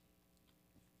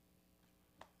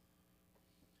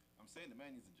 I'm saying the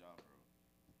man needs a job, bro.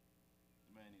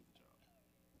 The man needs a job.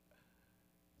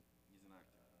 He's an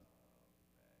actor. Man,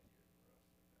 you're rough with that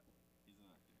one. He's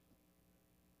an actor.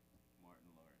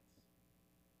 Martin Lawrence.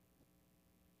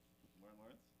 Martin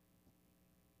Lawrence?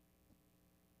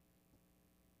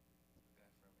 The guy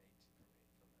from Atlanta.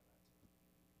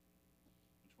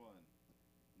 Which one?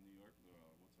 New York?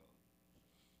 What's that?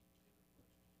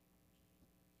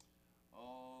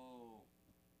 Oh.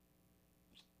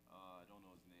 I don't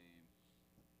know his name.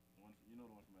 The one, you know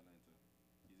the one from Atlanta.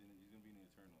 He's gonna be in the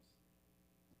Eternals.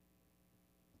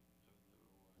 I've never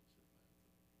watched Atlanta.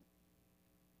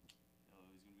 Oh,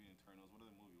 he's gonna be in Eternals. What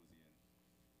other movie was he in?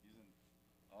 He's in.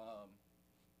 Oh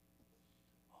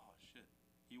shit.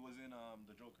 He was in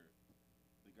The Joker.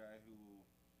 The guy who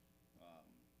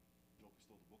Joker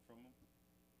stole the book from him.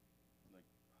 Like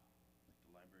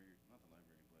the library, not the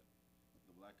library, but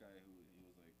the black guy who he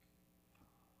was like.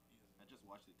 I just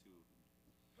watched it too.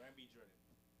 Brian B. Jordan.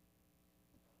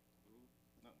 Who?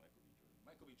 Not Michael B. Jordan.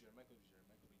 Michael B. Jordan. That's you. That's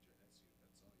all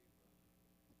you, bro.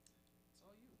 That's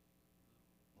all you.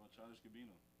 Well, Childish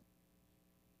Gambino.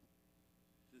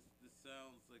 This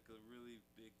sounds like a really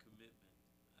big commitment.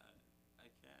 I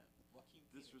can't. Joaquin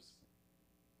This Phoenix. Come on, man.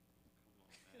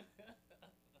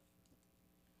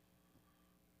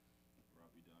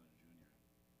 Robbie Downey Jr.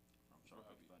 from Tropic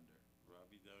Robbie. Thunder.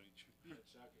 Robbie Downey Jr.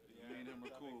 Me and him are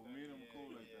cool. Me and him are cool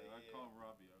like that. I call him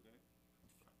Robbie, okay?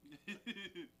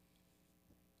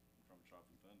 From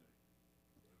Tropic Thunder.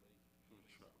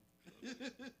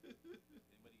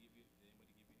 Anybody give you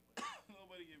anybody?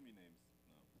 Nobody gave me names.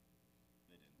 No,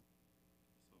 they didn't.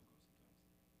 So it goes sometimes.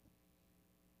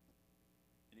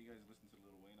 Any guys listen to the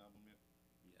Lil Wayne album yet?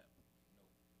 Yeah. No.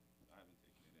 I haven't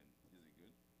taken it in. Is it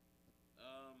good?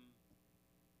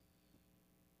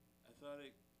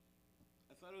 I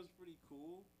thought it was pretty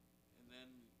cool, and then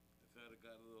I thought it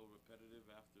got a little repetitive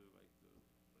after like the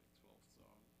 12th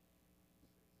song.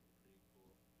 Pretty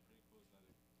cool. Pretty cool is not a.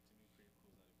 To me, pretty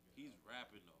cool is not a good. He's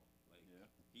rapping though, like Yeah.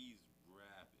 he's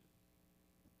rapping.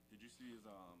 Did you see his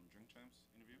Drink Champs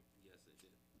interview? Yes, I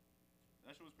did.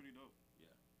 That shit was pretty dope.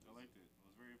 Yeah, I liked it. It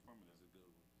was very informative. That's a good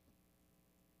one.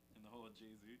 And the whole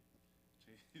Jay-Z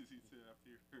said after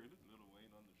he heard Lil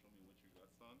Wayne on the Show Me What You Got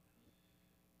song,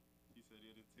 he said he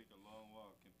had to take a long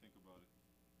walk and think about it.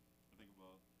 Think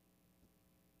about.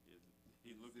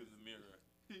 He looked in the mirror.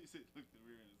 He said, looked in the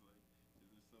mirror and was like, is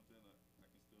this something I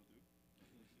can still do?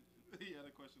 He had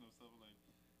a question of something like,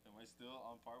 am I still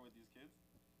on par with these kids?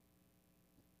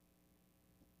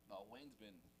 No, Wayne's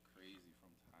been crazy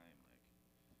from time,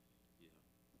 Yeah.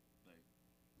 like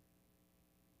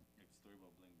the story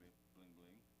about Bling Bling Bling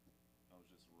Bling. I was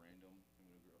just random.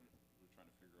 Him and a girl. We were trying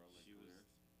to figure out like She the was-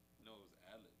 lyrics. No, it was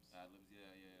ad-libs. Ad-libs, yeah.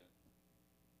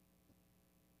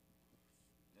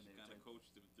 And She they kind of turned,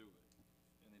 coached him through it.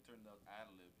 and they turned the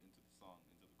ad-lib into the song,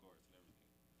 into the chorus and everything.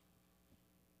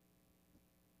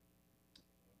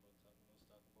 Let's talk about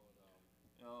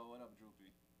Yo, what up, Droopy?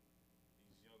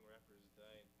 these young rappers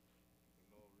dying for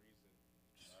no reason.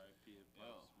 R.I.P. and Yo.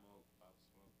 Pop Smoke. Pop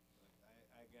Smoke. Like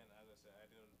I again, as I said, I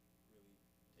didn't really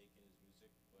take in his music,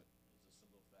 but it's a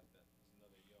simple fact that there's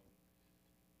another young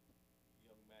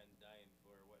man dying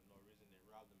for what no reason. They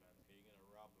robbed the man. Okay, you're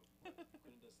gonna rob him. What, you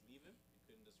couldn't just leave him. You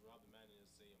couldn't just rob the man and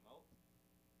just say I'm out.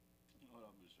 Hold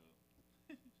up, Michelle.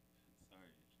 Sorry.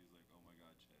 She's like, oh my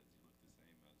god, Chaz, you look the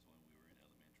same as when we were in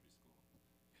elementary school.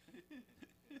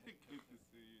 Good to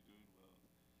see you doing well.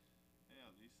 Hey,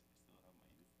 at least I still have my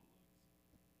youthful looks.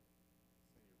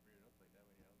 So you're beard up like that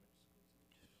when you're elementary school too. It's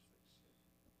like shit.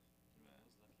 Man,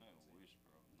 Those lucky I ones, eh? wish,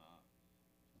 bro. Nah.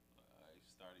 I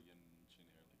started getting chin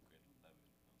hair like grade 11. I was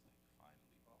like,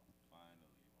 finally. Oh.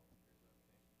 Finally.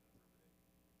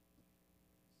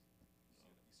 Oh, beard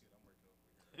up, eh? I remember that.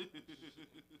 So- You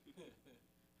see what I'm working over here.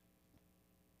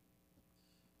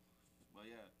 But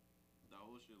yeah, that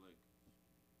whole shit, like,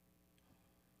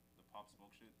 the Pop Smoke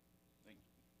shit, like,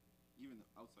 even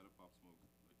outside of Pop Smoke,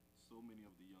 like, so many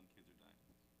of the young kids are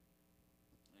dying.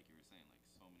 Like you were saying, like,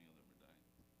 so many of them are dying.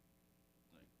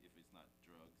 Like, if it's not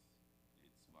drugs,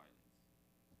 it's violence.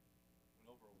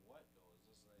 And over what though? It's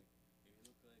just like if you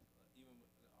look like even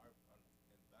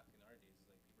back in our days, it's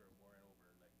like people are warring over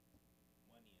like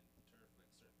money and turf,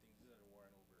 like certain things. These are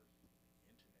warring over internet.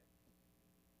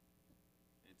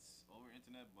 It's over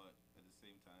internet, but at the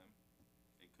same time,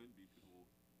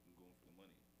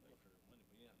 money. Yeah, Like, for the money,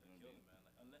 but you have you to know what kill I the mean? man.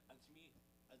 Like, unless, and to me,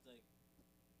 it's like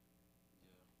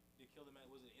Yeah. they killed the man.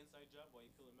 Was it an inside job? Why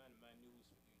you kill the man? The man knew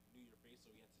your face,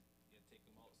 so he had to take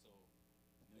him out. So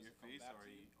Knew it your doesn't come face, back to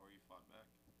you, or he fought back.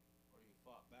 or he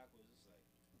fought back. Was just like,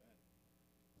 man.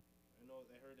 I know.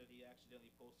 I heard that he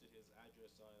accidentally posted his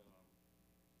address on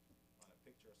a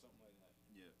picture or something like that,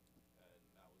 Yeah. and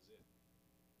that was it.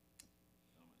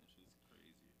 Oh man, shit's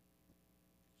crazy.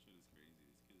 Shit is crazy.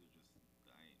 These kids are just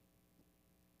dying.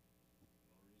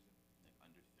 No reason. Like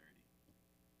under 30.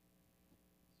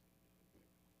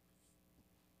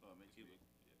 Well, it makes me, People,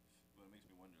 yeah. But it makes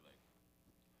me wonder, like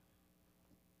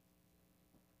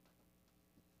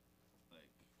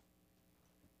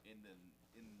in the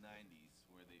 '90s,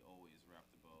 where they always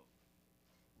rapped about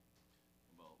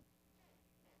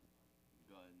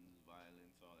guns,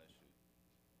 violence, all that shit.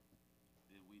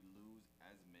 Did we lose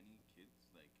as many kids?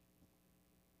 Like,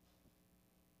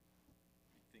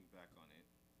 if you think back on it,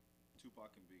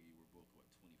 Tupac and Biggie were both what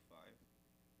 25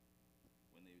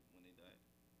 when they died.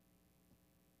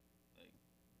 Like,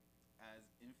 as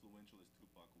influential as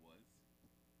Tupac was,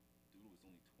 dude was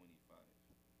only 25.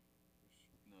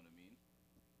 You know what I mean?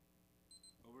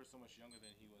 but we're so much younger than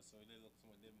he was, so they look so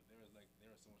much. They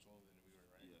were so much older than we were,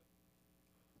 right? Yeah.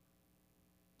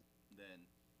 Then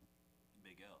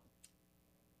Big L.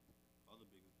 Other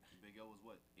big, Big L was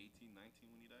what 18,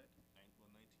 19 when he died.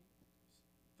 19.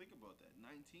 Think about that,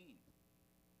 19,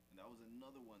 and that was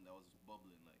another one that was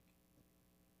bubbling like.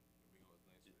 Big was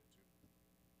nice with it too.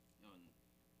 And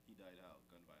he died out,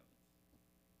 gun violence.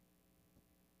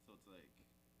 So it's like,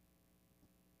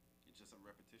 it's just a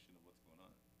repetition of what's going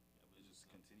on. Yeah, but It's just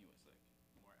continuous, like.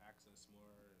 more access,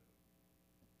 more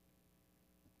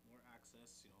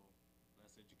access.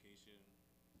 Less education,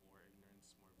 more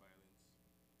ignorance, more violence,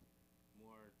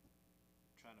 more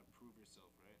trying to prove yourself,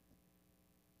 right?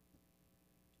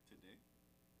 Today,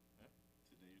 Huh?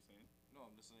 today you're saying? No,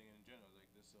 I'm just saying in general, like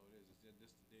this. So it is.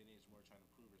 This day and age, more trying to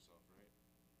prove yourself, right?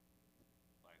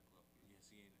 Like, look, you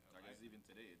see, I guess even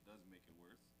today it does make it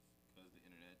worse because the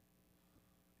internet,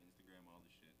 Instagram, all the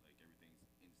shit, like everything's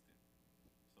instant.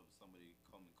 So if somebody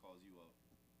come and calls you up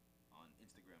on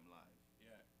Instagram Live,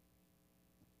 yeah,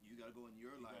 you gotta go in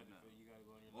your live now. You gotta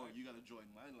go in your Or life. you gotta join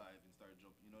my live and start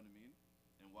jumping. You know what I mean?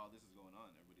 And while this is going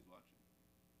on, everybody's watching.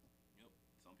 Yep.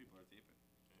 Some people are taping.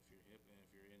 And if you're hip, and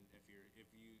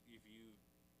if you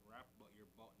rap about your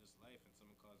about this life, and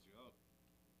someone calls you up,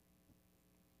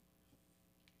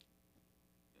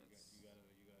 That's you gotta.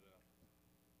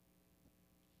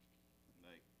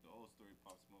 like the whole story.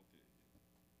 Pop Smoke did.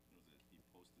 Was it? He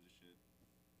posted the shit.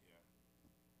 Yeah.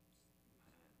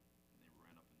 Man, and they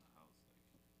ran up in the house.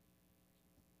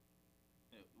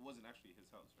 Like, it wasn't actually his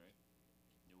house, right?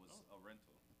 It was No. a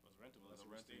rental. It was rental. It was That's a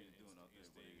what rental he was doing out there,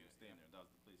 but he was staying there. That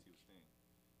was the place he was staying.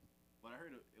 But I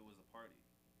heard it was a party.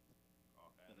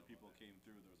 Okay. That the people came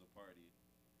through. There was a party,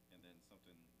 and then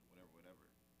something, whatever.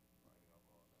 I know about all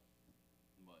that.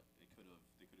 But they could have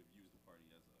used the party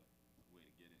as a way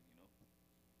to get in, you know.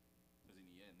 Because in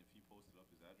the end, if he posted up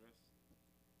his address,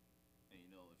 and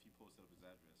if he posted up his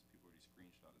address, people already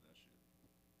screenshotted that shit.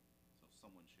 So if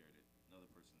someone shared it, another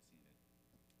person seen it,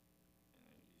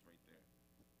 and he's right there.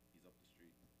 He's up the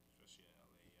street. Especially in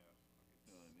LA, yeah. You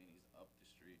know what I mean? He's up the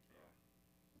street, bro.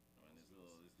 Yeah. And this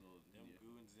little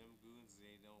Them goons,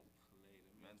 they don't play.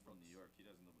 The man's from New York. He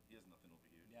has nothing over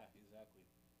here. Yeah, exactly.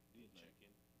 He didn't Like, check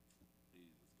in.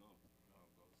 Please, let's go. You know how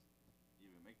it goes. You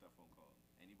even make that phone call.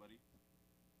 Anybody?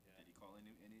 Yeah. Did he call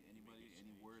anybody? it Any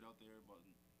strange. word out there about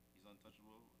he's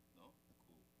untouchable? No?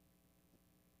 Cool.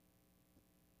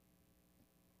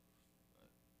 But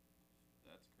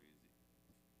that's crazy.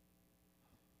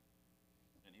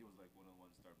 And he was like one of the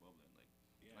ones to start bubbling. Like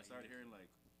Yeah, I started he- hearing like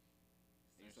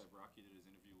There's- ASAP Rocky did his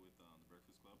interview with the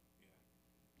Breakfast Club,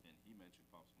 Yeah. and he mentioned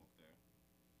Pop Smoke there.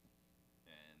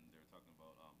 And they were talking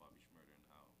about Bobby Shmurda and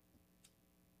how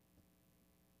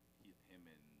him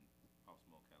and Pop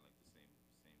Smoke had like the same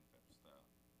type of style.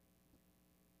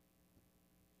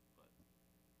 But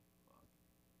fuck,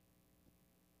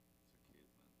 it's a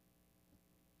kid, man.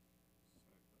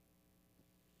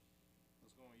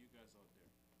 What's going on with you guys out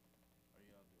there? How are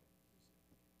y'all doing?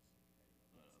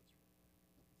 What else?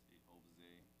 See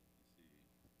Jose, see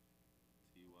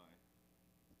Ty,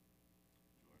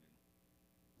 Jordan.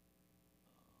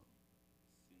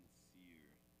 Since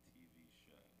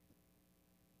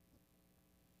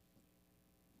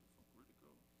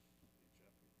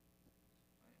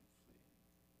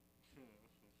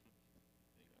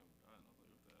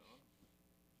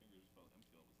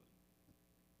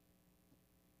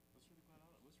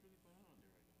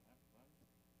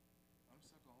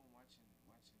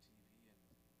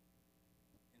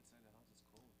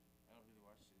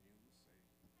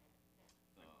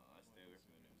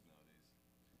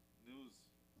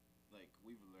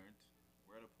we've learned.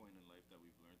 We're at a point in life that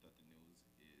we've learned that the news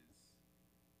is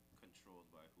controlled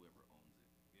by whoever owns it.